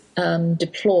overseas,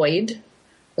 deployed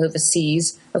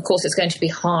overseas, of course it's going to be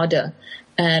harder.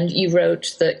 And you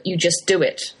wrote that you just do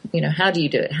it. How do you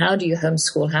do it? How do you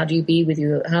homeschool? How do you be with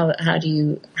you? How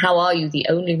are you the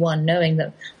only one knowing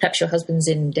that perhaps your husband's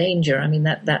in danger? I mean,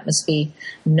 that must be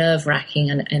nerve-wracking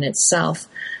in itself.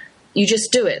 You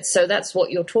just do it. So that's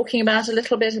what you're talking about a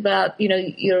little bit about,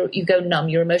 you go numb,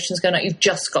 your emotions go numb. You've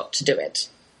just got to do it.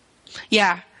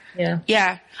 Yeah.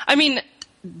 I mean,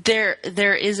 there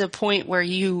is a point where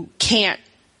you can't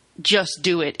just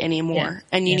do it anymore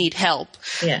and you need help.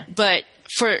 Yeah. But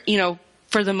for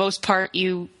the most part,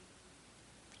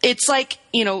 it's like,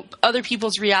 other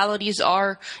people's realities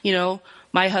are,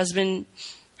 my husband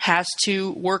has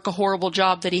to work a horrible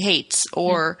job that he hates,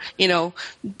 or,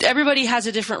 everybody has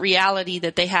a different reality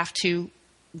that they have to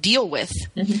deal with.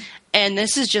 Mm-hmm. And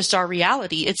this is just our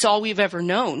reality. It's all we've ever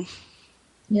known.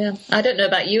 Yeah. I don't know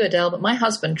about you, Aadel, but my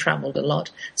husband traveled a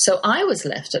lot. So I was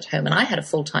left at home, and I had a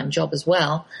full-time job as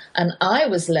well. And I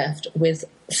was left with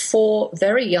 4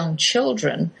 very young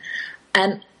children,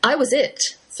 and I was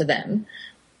it for them.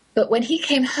 But when he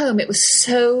came home, it was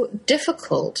so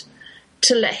difficult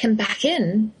to let him back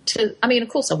in. Of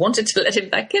course, I wanted to let him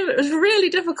back in, but it was really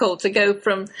difficult to go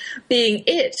from being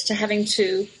it to having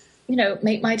to,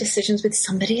 make my decisions with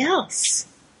somebody else.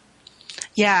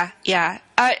 Yeah.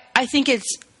 I think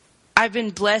I've been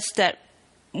blessed that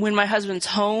when my husband's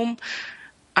home,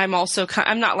 I'm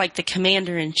not like the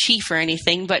commander in chief or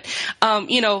anything, but,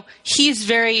 he's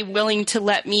very willing to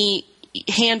let me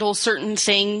handle certain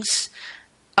things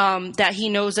that he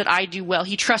knows that I do well.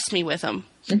 He trusts me with them.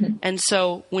 Mm-hmm. And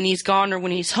so when he's gone or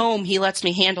when he's home, he lets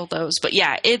me handle those. But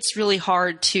yeah, it's really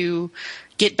hard to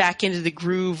get back into the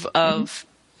groove of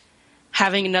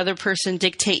having another person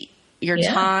dictate your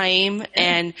time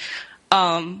and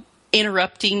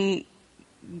interrupting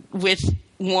with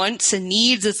wants and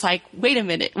needs. It's like, wait a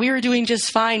minute, we were doing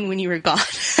just fine when you were gone.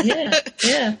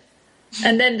 Yeah.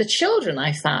 And then the children,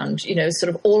 I found,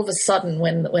 sort of all of a sudden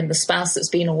when the spouse that's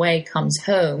been away comes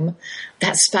home,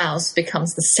 that spouse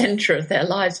becomes the center of their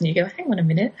lives. And you go, hang on a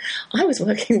minute, I was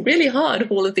working really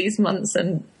hard all of these months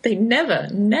and they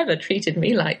never treated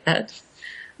me like that.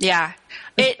 Yeah.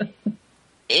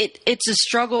 It's a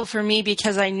struggle for me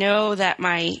because I know that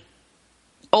my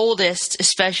oldest,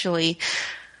 especially,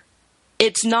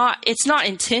 it's not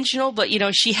intentional, but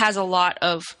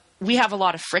we have a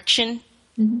lot of friction.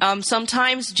 Mm-hmm.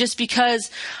 Sometimes just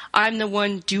because I'm the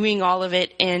one doing all of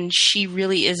it and she's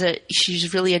really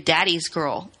a daddy's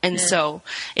girl. And so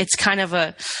it's kind of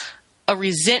a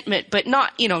resentment, but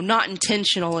not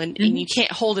intentional and you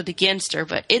can't hold it against her,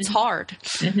 but it's hard.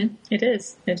 Mm-hmm. It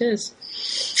is.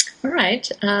 All right.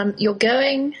 You're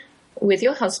going with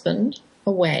your husband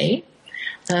away.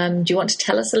 Do you want to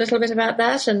tell us a little bit about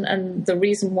that and the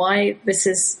reason why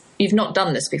you've not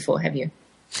done this before, have you?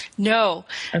 No.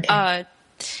 Okay.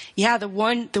 The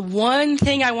one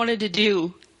thing I wanted to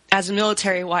do as a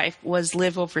military wife, was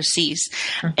live overseas.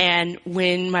 And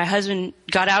when my husband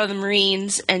got out of the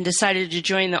Marines and decided to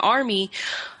join the Army,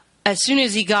 as soon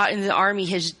as he got into the Army,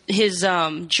 his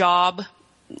job,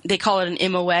 they call it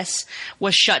an MOS,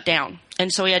 was shut down.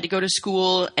 And so he had to go to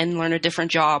school and learn a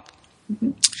different job.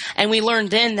 And we learned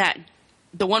then that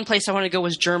the one place I wanted to go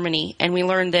was Germany. And we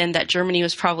learned then that Germany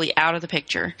was probably out of the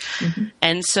picture.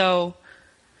 And so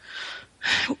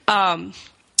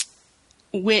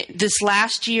this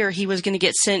last year, he was going to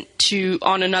get sent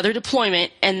on another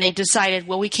deployment. And they decided,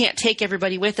 well, we can't take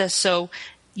everybody with us, so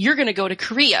you're going to go to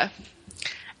Korea.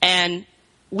 And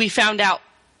we found out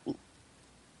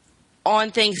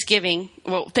on Thanksgiving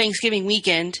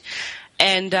weekend,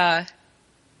 and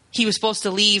he was supposed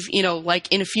to leave,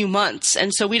 like in a few months.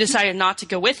 And so we decided not to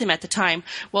go with him at the time.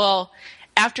 Well,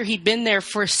 after he'd been there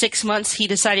for 6 months, he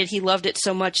decided he loved it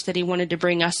so much that he wanted to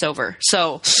bring us over.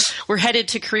 So we're headed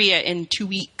to Korea in 2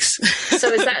 weeks.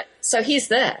 So he's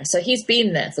there. So he's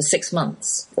been there for 6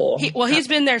 months. He's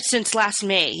been there since last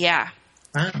May. Yeah.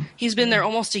 Wow. He's been there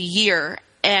almost a year.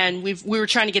 And we were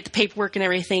trying to get the paperwork and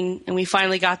everything, and we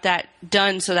finally got that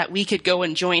done so that we could go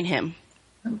and join him.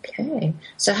 Okay.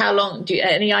 So how long?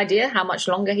 Any idea how much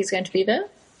longer he's going to be there?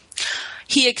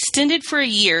 He extended for a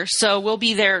year, so we'll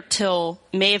be there till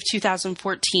May of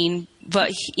 2014.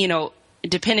 But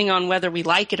depending on whether we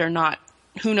like it or not,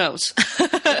 who knows?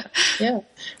 Yeah.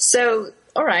 So,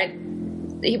 all right.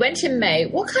 He went in May.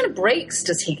 What kind of breaks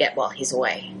does he get while he's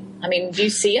away? I mean, do you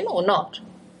see him or not?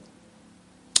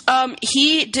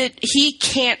 He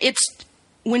can't.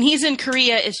 When he's in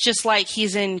Korea, it's just like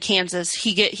he's in Kansas.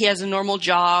 He has a normal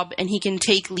job and he can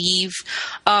take leave.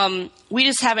 We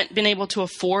just haven't been able to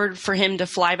afford for him to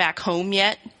fly back home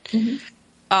yet.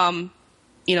 Plane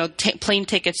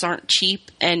tickets aren't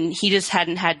cheap, and he just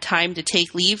hadn't had time to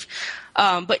take leave.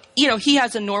 But he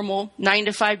has a normal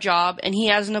 9-to-5 job, and he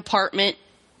has an apartment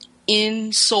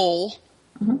in Seoul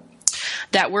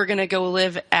that we're going to go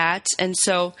live at, and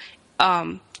so.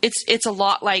 It's a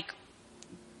lot like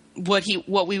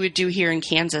what we would do here in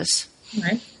Kansas.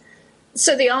 Right.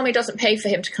 So the Army doesn't pay for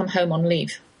him to come home on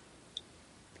leave?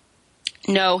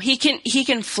 No, he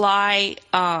can fly.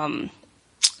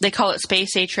 They call it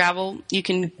space age travel. You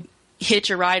can hitch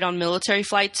a ride on military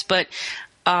flights, but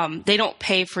they don't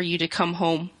pay for you to come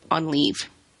home on leave.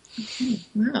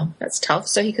 Wow, that's tough.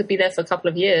 So he could be there for a couple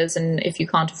of years, and if you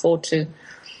can't afford to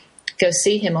go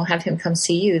see him or have him come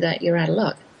see you, that you're out of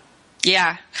luck.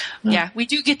 Yeah. We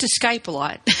do get to Skype a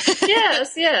lot.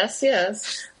 Yes.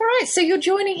 All right, so you're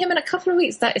joining him in a couple of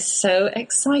weeks. That is so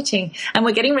exciting. And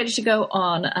we're getting ready to go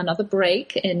on another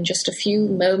break in just a few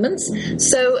moments.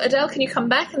 So, Aadel, can you come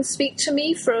back and speak to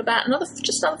me for about another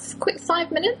quick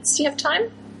 5 minutes? Do you have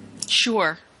time?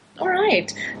 Sure. All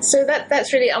right. So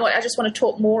that's really, I just want to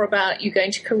talk more about you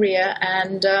going to Korea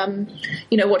and,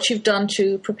 what you've done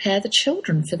to prepare the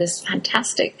children for this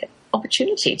fantastic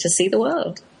opportunity to see the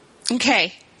world.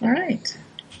 Okay. All right.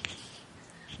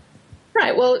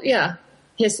 Right. Well, yeah.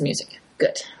 Here's the music.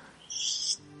 Good.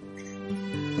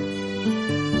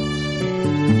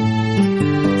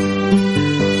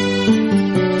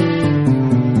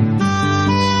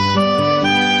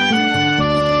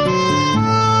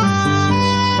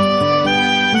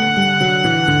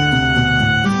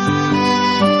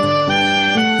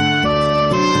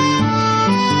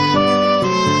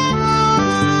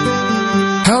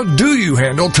 How do you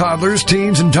handle toddlers,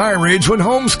 teens, and tirades when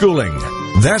homeschooling?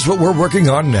 That's what we're working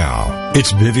on now.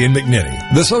 It's Vivian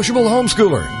McNinney, the sociable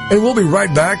homeschooler, and we'll be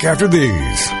right back after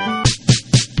these.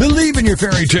 Believe in your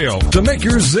fairy tale to make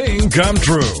your zing come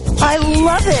true. I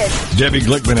love it. Debbie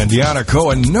Glickman and Deanna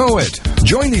Cohen know it.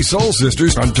 Join these soul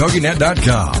sisters on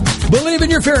TogiNet.com. Believe in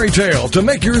your fairy tale to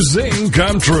make your zing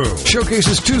come true.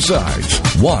 Showcases two sides.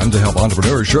 One, to help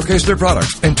entrepreneurs showcase their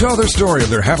products and tell their story of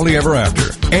their happily ever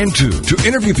after. And two, to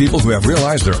interview people who have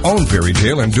realized their own fairy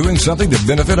tale and doing something to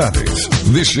benefit others.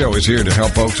 This show is here to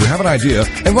help folks who have an idea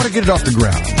and want to get it off the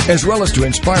ground, as well as to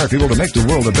inspire people to make the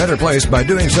world a better place by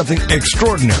doing something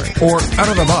extraordinary or out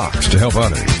of the box to help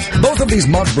others. Both of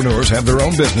these entrepreneurs have their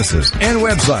own businesses and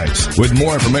websites. With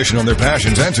more information on their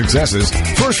passions and successes,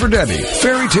 first for Debbie,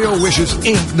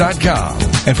 fairytalewishesinc.com,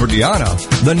 and for Deanna,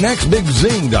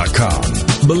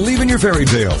 thenextbigzing.com. Believe in your fairy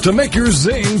tale to make your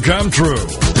zing come true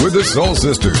with the Soul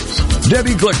Sisters,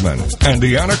 Debbie Glickman and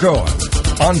Deanna Cohen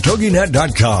on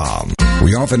TogiNet.com.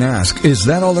 We often ask, is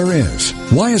that all there is?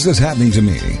 Why is this happening to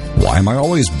me? Why am I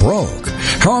always broke?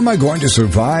 How am I going to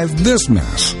survive this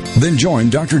mess? Then join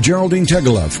Dr. Geraldine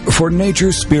Tegeloff for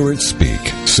Nature Spirits Speak,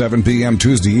 7 p.m.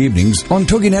 Tuesday evenings on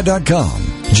TogiNet.com.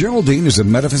 Geraldine is a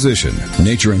metaphysician,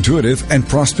 nature intuitive, and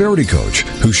prosperity coach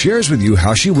who shares with you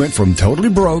how she went from totally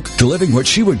broke to living what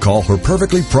she would call her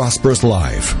perfectly prosperous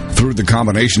life. Through the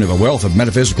combination of a wealth of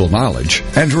metaphysical knowledge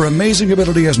and her amazing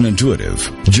ability as an intuitive,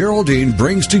 Geraldine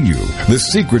brings to you the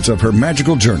secrets of her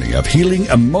magical journey of healing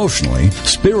emotionally,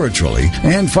 spiritually,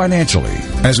 and financially.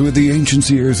 As with the ancient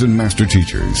seers and master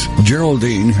teachers,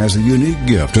 Geraldine has a unique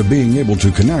gift of being able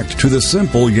to connect to the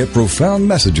simple yet profound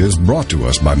messages brought to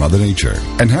us by Mother Nature,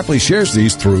 and happily shares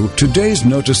these through today's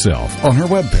note to self on her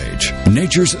webpage,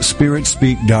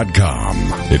 naturespiritspeak.com.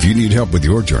 If you need help with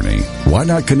your journey, why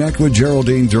not connect with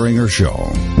Geraldine during her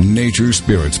show, Nature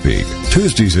Spirit Speak,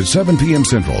 Tuesdays at 7 p.m.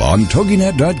 Central on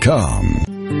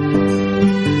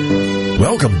TogiNet.com.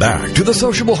 Welcome back to The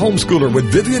Sociable Homeschooler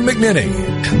with Vivian McNinney,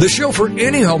 the show for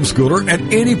any homeschooler at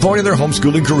any point in their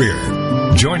homeschooling career.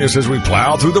 Join us as we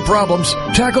plow through the problems,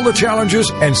 tackle the challenges,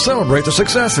 and celebrate the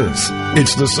successes.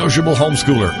 It's The Sociable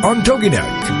Homeschooler on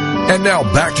TogiNet. And now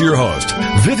back to your host,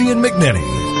 Vivian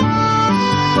McNinney.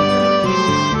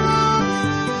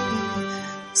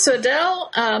 So Aadel,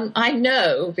 I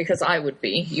know, because I would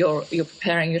be, you're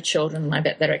preparing your children, and I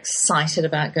bet they're excited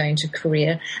about going to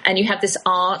Korea. And you have this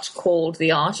art called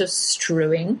the art of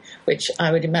strewing, which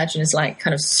I would imagine is like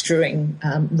kind of strewing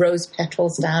rose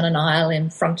petals down an aisle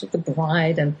in front of the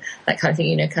bride and that kind of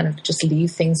thing, kind of just leave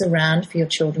things around for your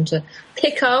children to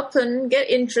pick up and get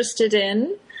interested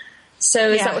in.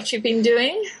 So is that what you've been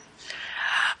doing?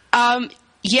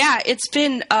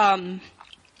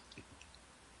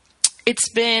 It's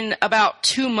been about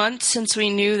 2 months since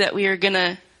we knew that we were going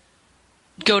to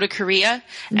go to Korea.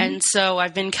 Mm-hmm. And so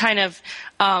I've been kind of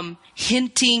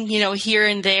hinting, here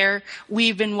and there.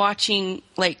 We've been watching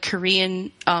like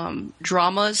Korean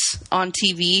dramas on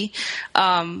TV.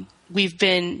 We've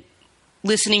been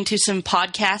listening to some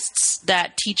podcasts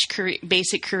that teach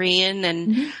basic Korean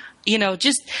and,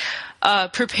 just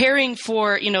preparing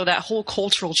for, that whole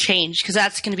cultural change, because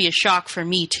that's going to be a shock for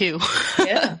me too.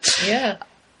 Yeah.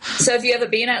 So have you ever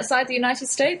been outside the United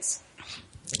States?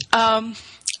 I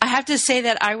have to say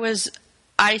that I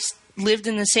lived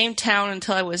in the same town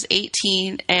until I was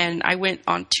 18, and I went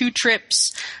on 2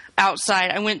 trips outside.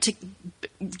 I went to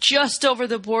just over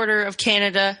the border of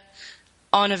Canada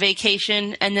on a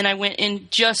vacation, and then I went in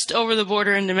just over the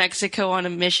border into Mexico on a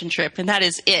mission trip, and that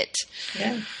is it.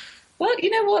 Yeah. Well,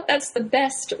 you know what? That's the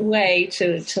best way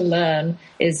to learn,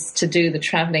 is to do the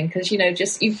traveling, because, you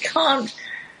can't...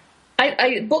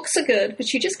 books are good,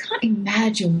 but you just can't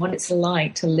imagine what it's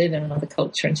like to live in another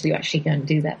culture until you actually go and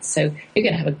do that. So you're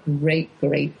going to have a great,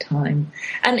 great time.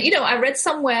 And, I read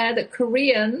somewhere that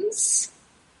Koreans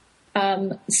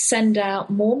send out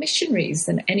more missionaries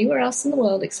than anywhere else in the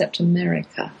world except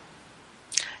America.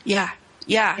 Yeah,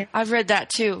 I've read that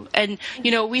too. And,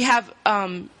 we have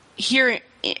here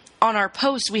on our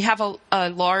post, we have a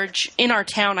large, in our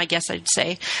town, I guess I'd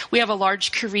say, we have a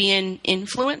large Korean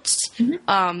influence.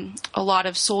 Mm-hmm. A lot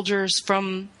of soldiers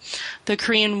from the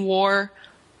Korean War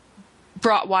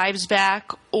brought wives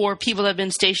back, or people that have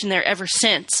been stationed there ever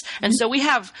since. Mm-hmm. And so we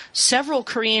have several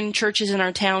Korean churches in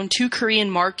our town, 2 Korean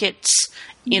markets,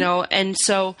 and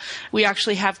so we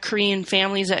actually have Korean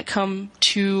families that come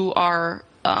to our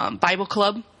Bible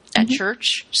club at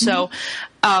church. So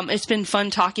it's been fun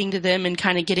talking to them and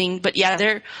kind of getting, but yeah,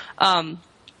 they're,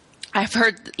 I've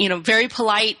heard, very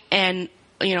polite, and,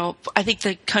 I think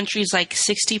the country's like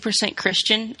 60%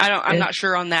 Christian. I'm not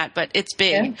sure on that, but it's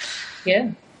big.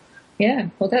 Yeah.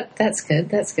 Well, that's good.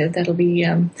 That'll be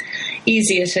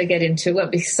easier to get into.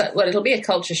 It'll be a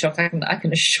culture shock. I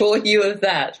can assure you of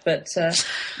that. But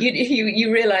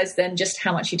you realize then just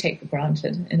how much you take for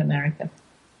granted in America.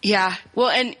 Yeah. Well,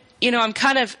 and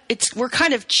we're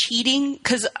kind of cheating,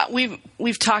 because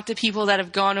we've talked to people that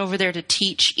have gone over there to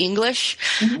teach English,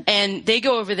 and they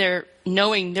go over there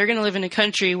knowing they're going to live in a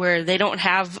country where they don't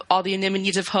have all the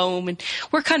amenities of home, and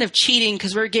we're kind of cheating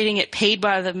because we're getting it paid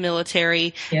by the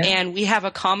military, and we have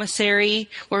a commissary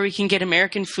where we can get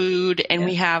American food, and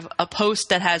we have a post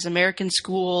that has American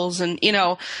schools, and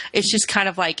it's just kind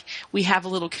of like we have a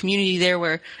little community there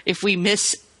where if we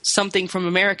miss something from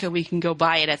America, we can go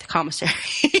buy it at the commissary.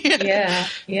 Yeah.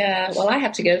 Well, I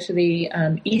have to go to the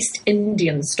East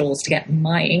Indian stores to get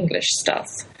my English stuff.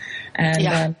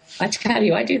 And I tell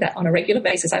you, I do that on a regular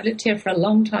basis. I've lived here for a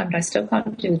long time, but I still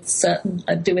can't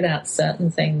do without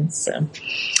certain things. So.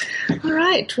 All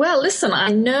right. Well, listen, I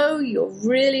know you're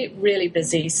really, really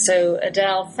busy. So,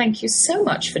 Aadel, thank you so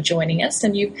much for joining us.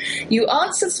 And you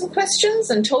answered some questions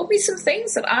and told me some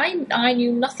things that I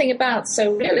knew nothing about.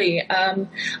 So, really, I'm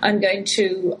going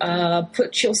to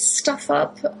put your stuff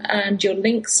up and your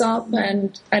links up.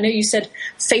 And I know you said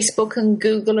Facebook and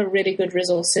Google are really good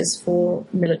resources for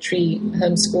military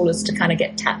homeschoolers to kind of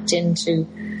get tapped into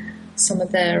some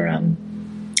of their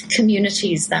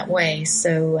communities that way.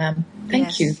 So,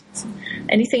 thank you.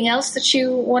 Anything else that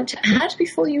you want to add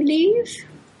before you leave?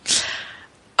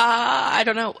 I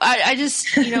don't know. I just,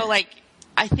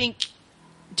 I think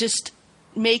just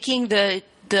making the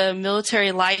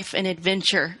military life an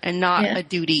adventure and not a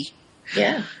duty.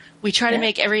 Yeah. We try to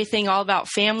make everything all about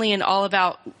family and all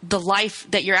about the life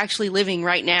that you're actually living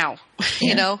right now,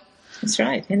 you know? That's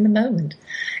right, in the moment.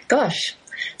 Gosh.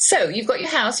 So you've got your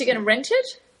house. You're going to rent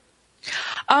it?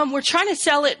 We're trying to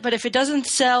sell it, but if it doesn't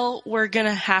sell, we're going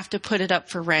to have to put it up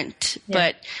for rent. Yeah.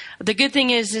 But the good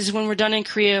thing is when we're done in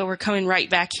Korea, we're coming right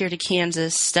back here to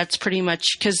Kansas. That's pretty much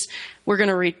because we're going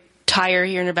to retire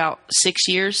here in about 6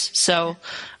 years. So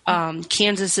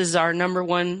Kansas is our number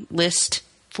one list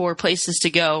for places to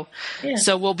go. Yeah.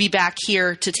 So we'll be back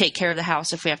here to take care of the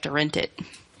house if we have to rent it.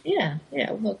 Yeah.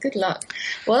 Well, good luck.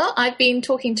 Well, I've been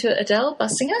talking to Aadel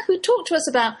Bussinger, who talked to us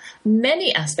about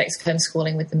many aspects of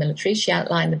homeschooling with the military. She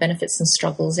outlined the benefits and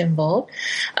struggles involved.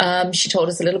 She told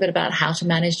us a little bit about how to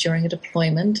manage during a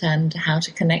deployment and how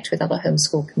to connect with other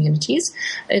homeschool communities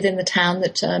within the town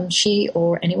that she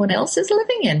or anyone else is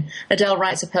living in. Aadel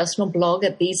writes a personal blog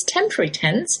at These Temporary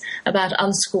Tents about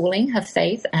unschooling, her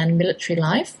faith, and military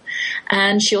life.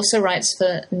 And she also writes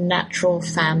for Natural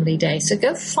Family Day. So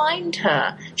go find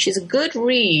her. She's a good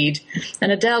read. And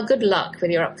Aadel, good luck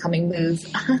with your upcoming move.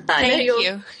 Thank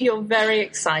you. You're very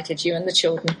excited, you and the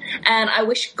children. And I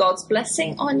wish God's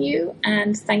blessing on you.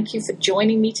 And thank you for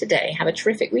joining me today. Have a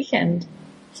terrific weekend.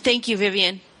 Thank you,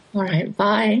 Vivian. All right.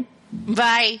 Bye.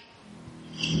 Bye.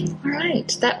 All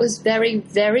right. That was very,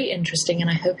 very interesting, and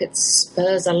I hope it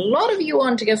spurs a lot of you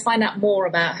on to go find out more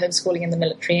about homeschooling in the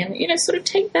military and, sort of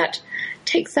take that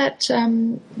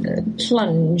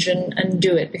plunge and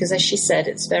do it, because as she said,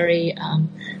 it's very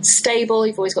stable.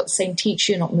 You've always got the same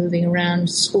teacher, you're not moving around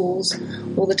schools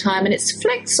all the time, and it's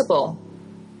flexible.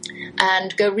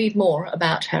 And go read more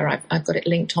about her. I've got it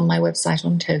linked on my website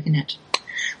on Toginet.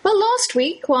 Well, last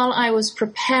week, while I was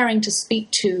preparing to speak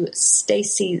to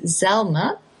Stacey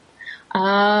Zelmer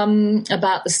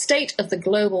about the state of the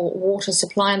global water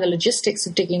supply and the logistics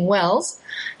of digging wells,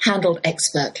 handled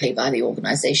expertly by the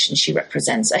organization she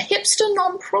represents, a hipster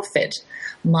non-profit,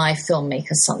 my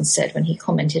filmmaker son said when he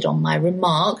commented on my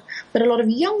remark that a lot of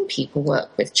young people work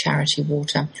with charity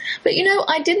water. But,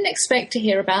 I didn't expect to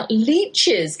hear about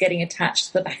leeches getting attached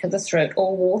to the back of the throat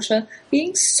or water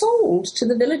being sold to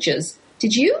the villagers.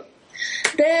 Did you?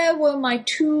 There were my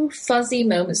two fuzzy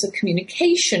moments of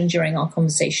communication during our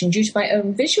conversation due to my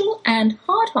own visual and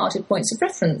hard-hearted points of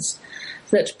reference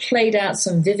that played out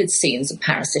some vivid scenes of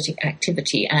parasitic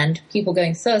activity and people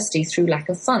going thirsty through lack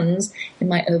of funds in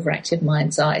my overactive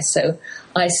mind's eye. So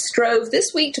I strove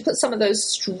this week to put some of those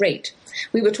straight.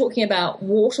 We were talking about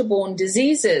waterborne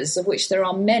diseases, of which there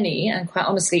are many, and quite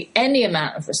honestly, any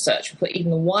amount of research will put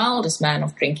even the wildest man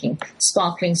off drinking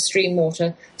sparkling stream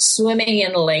water, swimming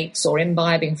in lakes, or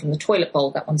imbibing from the toilet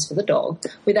bowl, that one's for the dog,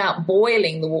 without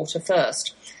boiling the water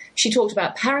first. She talked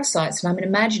about parasites, and I'm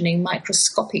imagining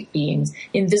microscopic beings,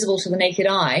 invisible to the naked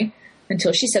eye,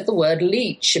 until she said the word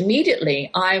leech.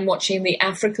 Immediately, I'm watching The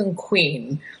African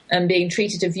Queen and being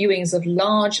treated to viewings of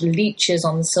large leeches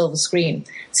on the silver screen.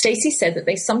 Stacey said that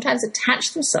they sometimes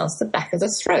attach themselves to the back of the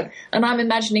throat, and I'm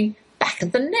imagining back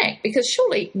of the neck, because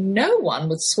surely no one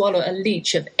would swallow a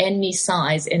leech of any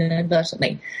size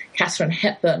inadvertently. Katharine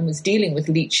Hepburn was dealing with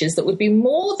leeches that would be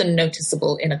more than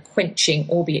noticeable in a quenching,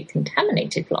 albeit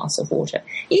contaminated glass of water,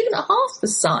 even at half the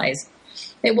size.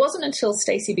 It wasn't until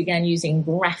Stacey began using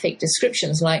graphic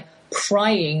descriptions like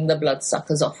prying the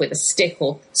bloodsuckers off with a stick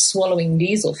or swallowing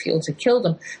diesel fuel to kill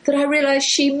them that I realized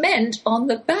she meant on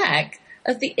the back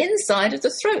of the inside of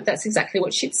the throat. That's exactly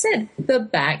what she'd said, the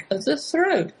back of the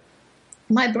throat.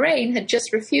 My brain had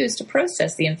just refused to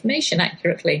process the information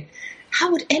accurately.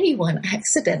 How would anyone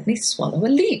accidentally swallow a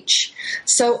leech?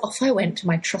 So off I went to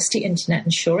my trusty internet,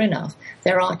 and sure enough,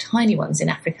 there are tiny ones in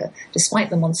Africa, despite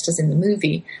the monsters in the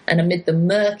movie, and amid the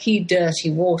murky,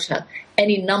 dirty water,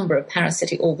 any number of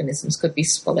parasitic organisms could be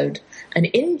swallowed. An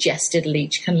ingested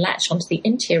leech can latch onto the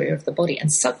interior of the body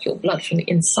and suck your blood from the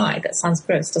inside. That sounds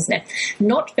gross, doesn't it?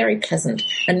 Not very pleasant.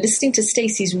 And listening to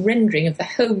Stacey's rendering of the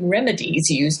home remedies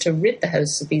used to rid the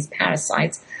hosts of these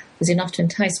parasites was enough to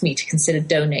entice me to consider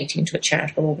donating to a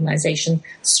charitable organisation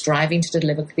striving to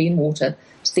deliver clean water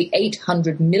to the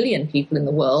 800 million people in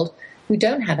the world who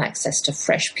don't have access to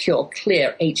fresh, pure,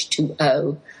 clear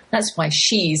H2O. That's why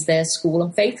she's their school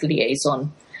and faith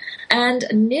liaison. And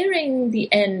nearing the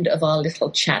end of our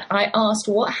little chat, I asked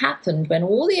what happened when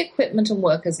all the equipment and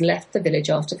workers left the village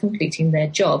after completing their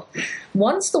job.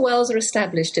 Once the wells are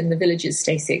established in the villages,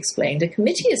 Stacey explained, a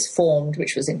committee is formed,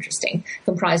 which was interesting,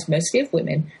 comprised mostly of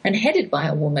women and headed by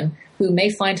a woman who may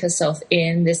find herself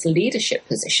in this leadership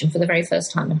position for the very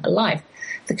first time in her life.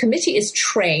 The committee is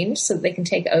trained so that they can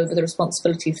take over the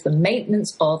responsibility for the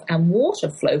maintenance of and water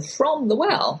flow from the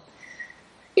well.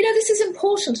 You know, this is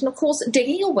important, and of course,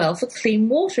 digging a well for clean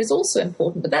water is also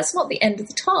important, but that's not the end of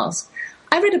the task.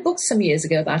 I read a book some years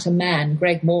ago about a man,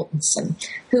 Greg Mortensen,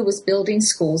 who was building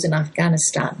schools in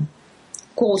Afghanistan,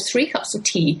 called 3 Cups of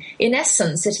Tea. In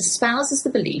essence, it espouses the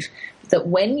belief that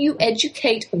when you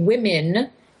educate women,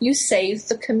 you save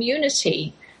the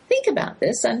community. Think about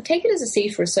this and take it as a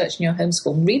seed for research in your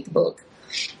homeschool and read the book.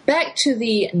 Back to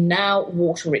the now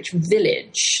water-rich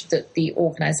village that the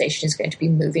organisation is going to be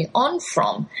moving on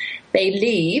from. They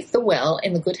leave the well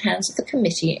in the good hands of the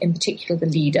committee, in particular the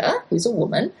leader, who's a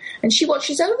woman, and she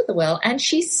watches over the well and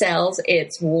she sells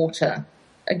its water.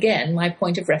 Again, my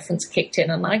point of reference kicked in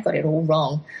and I got it all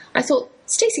wrong. I thought,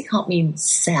 Stacey can't mean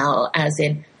sell as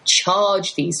in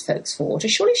charge these folks for water.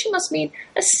 Surely she must mean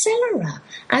a cellarer,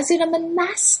 as in a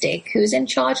monastic who's in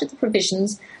charge of the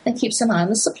provisions and keeps an eye on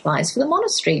the supplies for the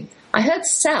monastery. I heard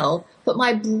sell, but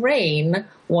my brain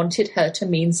wanted her to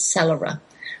mean cellarer.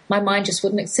 My mind just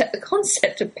wouldn't accept the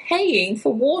concept of paying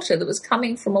for water that was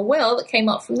coming from a well that came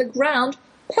up from the ground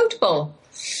potable.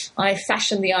 I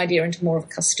fashioned the idea into more of a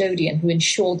custodian who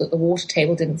ensured that the water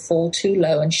table didn't fall too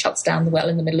low and shuts down the well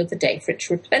in the middle of the day for it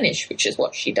to replenish, which is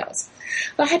what she does.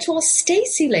 But I had to ask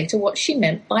Stacey later what she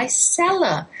meant by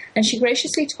cellar, and she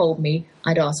graciously told me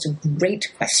I'd asked a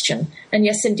great question. And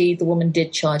yes, indeed, the woman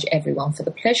did charge everyone for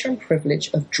the pleasure and privilege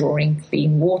of drawing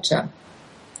clean water.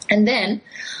 And then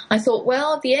I thought,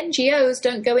 well, the NGOs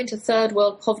don't go into third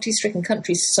world poverty-stricken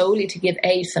countries solely to give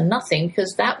aid for nothing,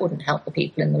 because that wouldn't help the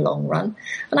people in the long run.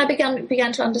 And I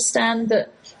began to understand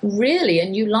that really a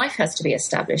new life has to be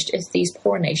established if these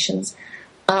poor nations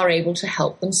are able to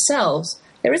help themselves.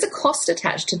 There is a cost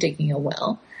attached to digging a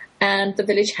well, and the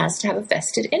village has to have a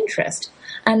vested interest.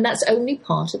 And that's only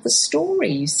part of the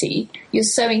story, you see. You're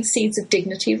sowing seeds of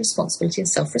dignity, responsibility, and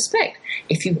self-respect.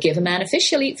 If you give a man a fish,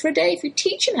 he'll eat for a day. If you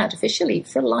teach him how to fish, he'll eat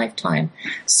for a lifetime.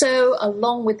 So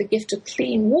along with the gift of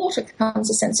clean water comes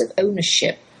a sense of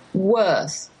ownership,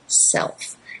 worth,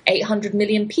 self. 800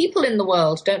 million people in the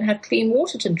world don't have clean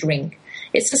water to drink.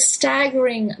 It's a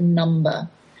staggering number.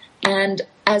 And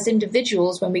as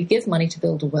individuals, when we give money to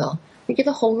build a well, we give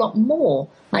a whole lot more,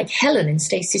 like Helen in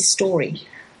Stacey's story.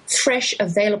 Fresh,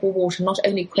 available water not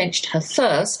only quenched her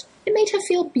thirst, it made her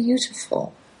feel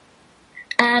beautiful.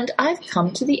 And I've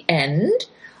come to the end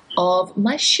of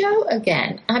my show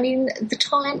again. I mean, the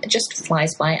time just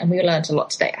flies by, and we learned a lot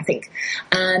today, I think.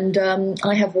 And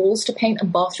I have walls to paint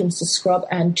and bathrooms to scrub,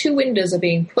 and 2 windows are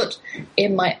being put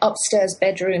in my upstairs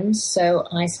bedrooms, so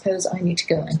I suppose I need to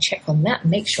go and check on that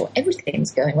and make sure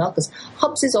everything's going well, because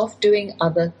Hubs is off doing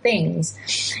other things.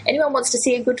 Anyone wants to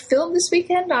see a good film this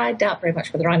weekend? I doubt very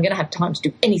much whether I'm going to have time to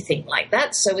do anything like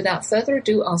that, so without further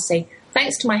ado, I'll say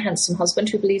thanks to my handsome husband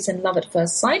who believes in love at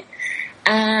first sight,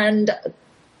 and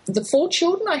the 4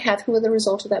 children I have who are the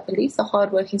result of that belief, the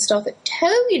hard-working staff at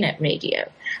TogiNet Radio,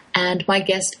 and my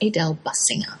guest, Aadel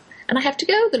Bussinger. And I have to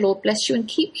go. The Lord bless you and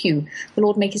keep you. The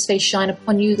Lord make his face shine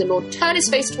upon you. The Lord turn his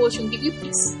face towards you and give you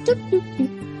peace.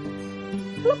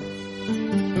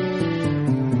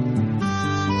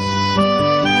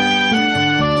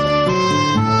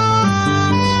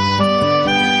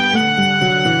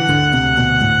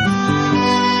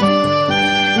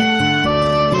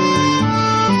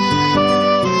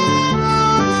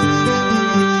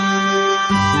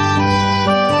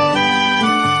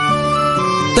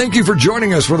 Thank you for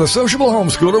joining us for the Sociable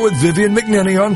Homeschooler with Vivian McNinney on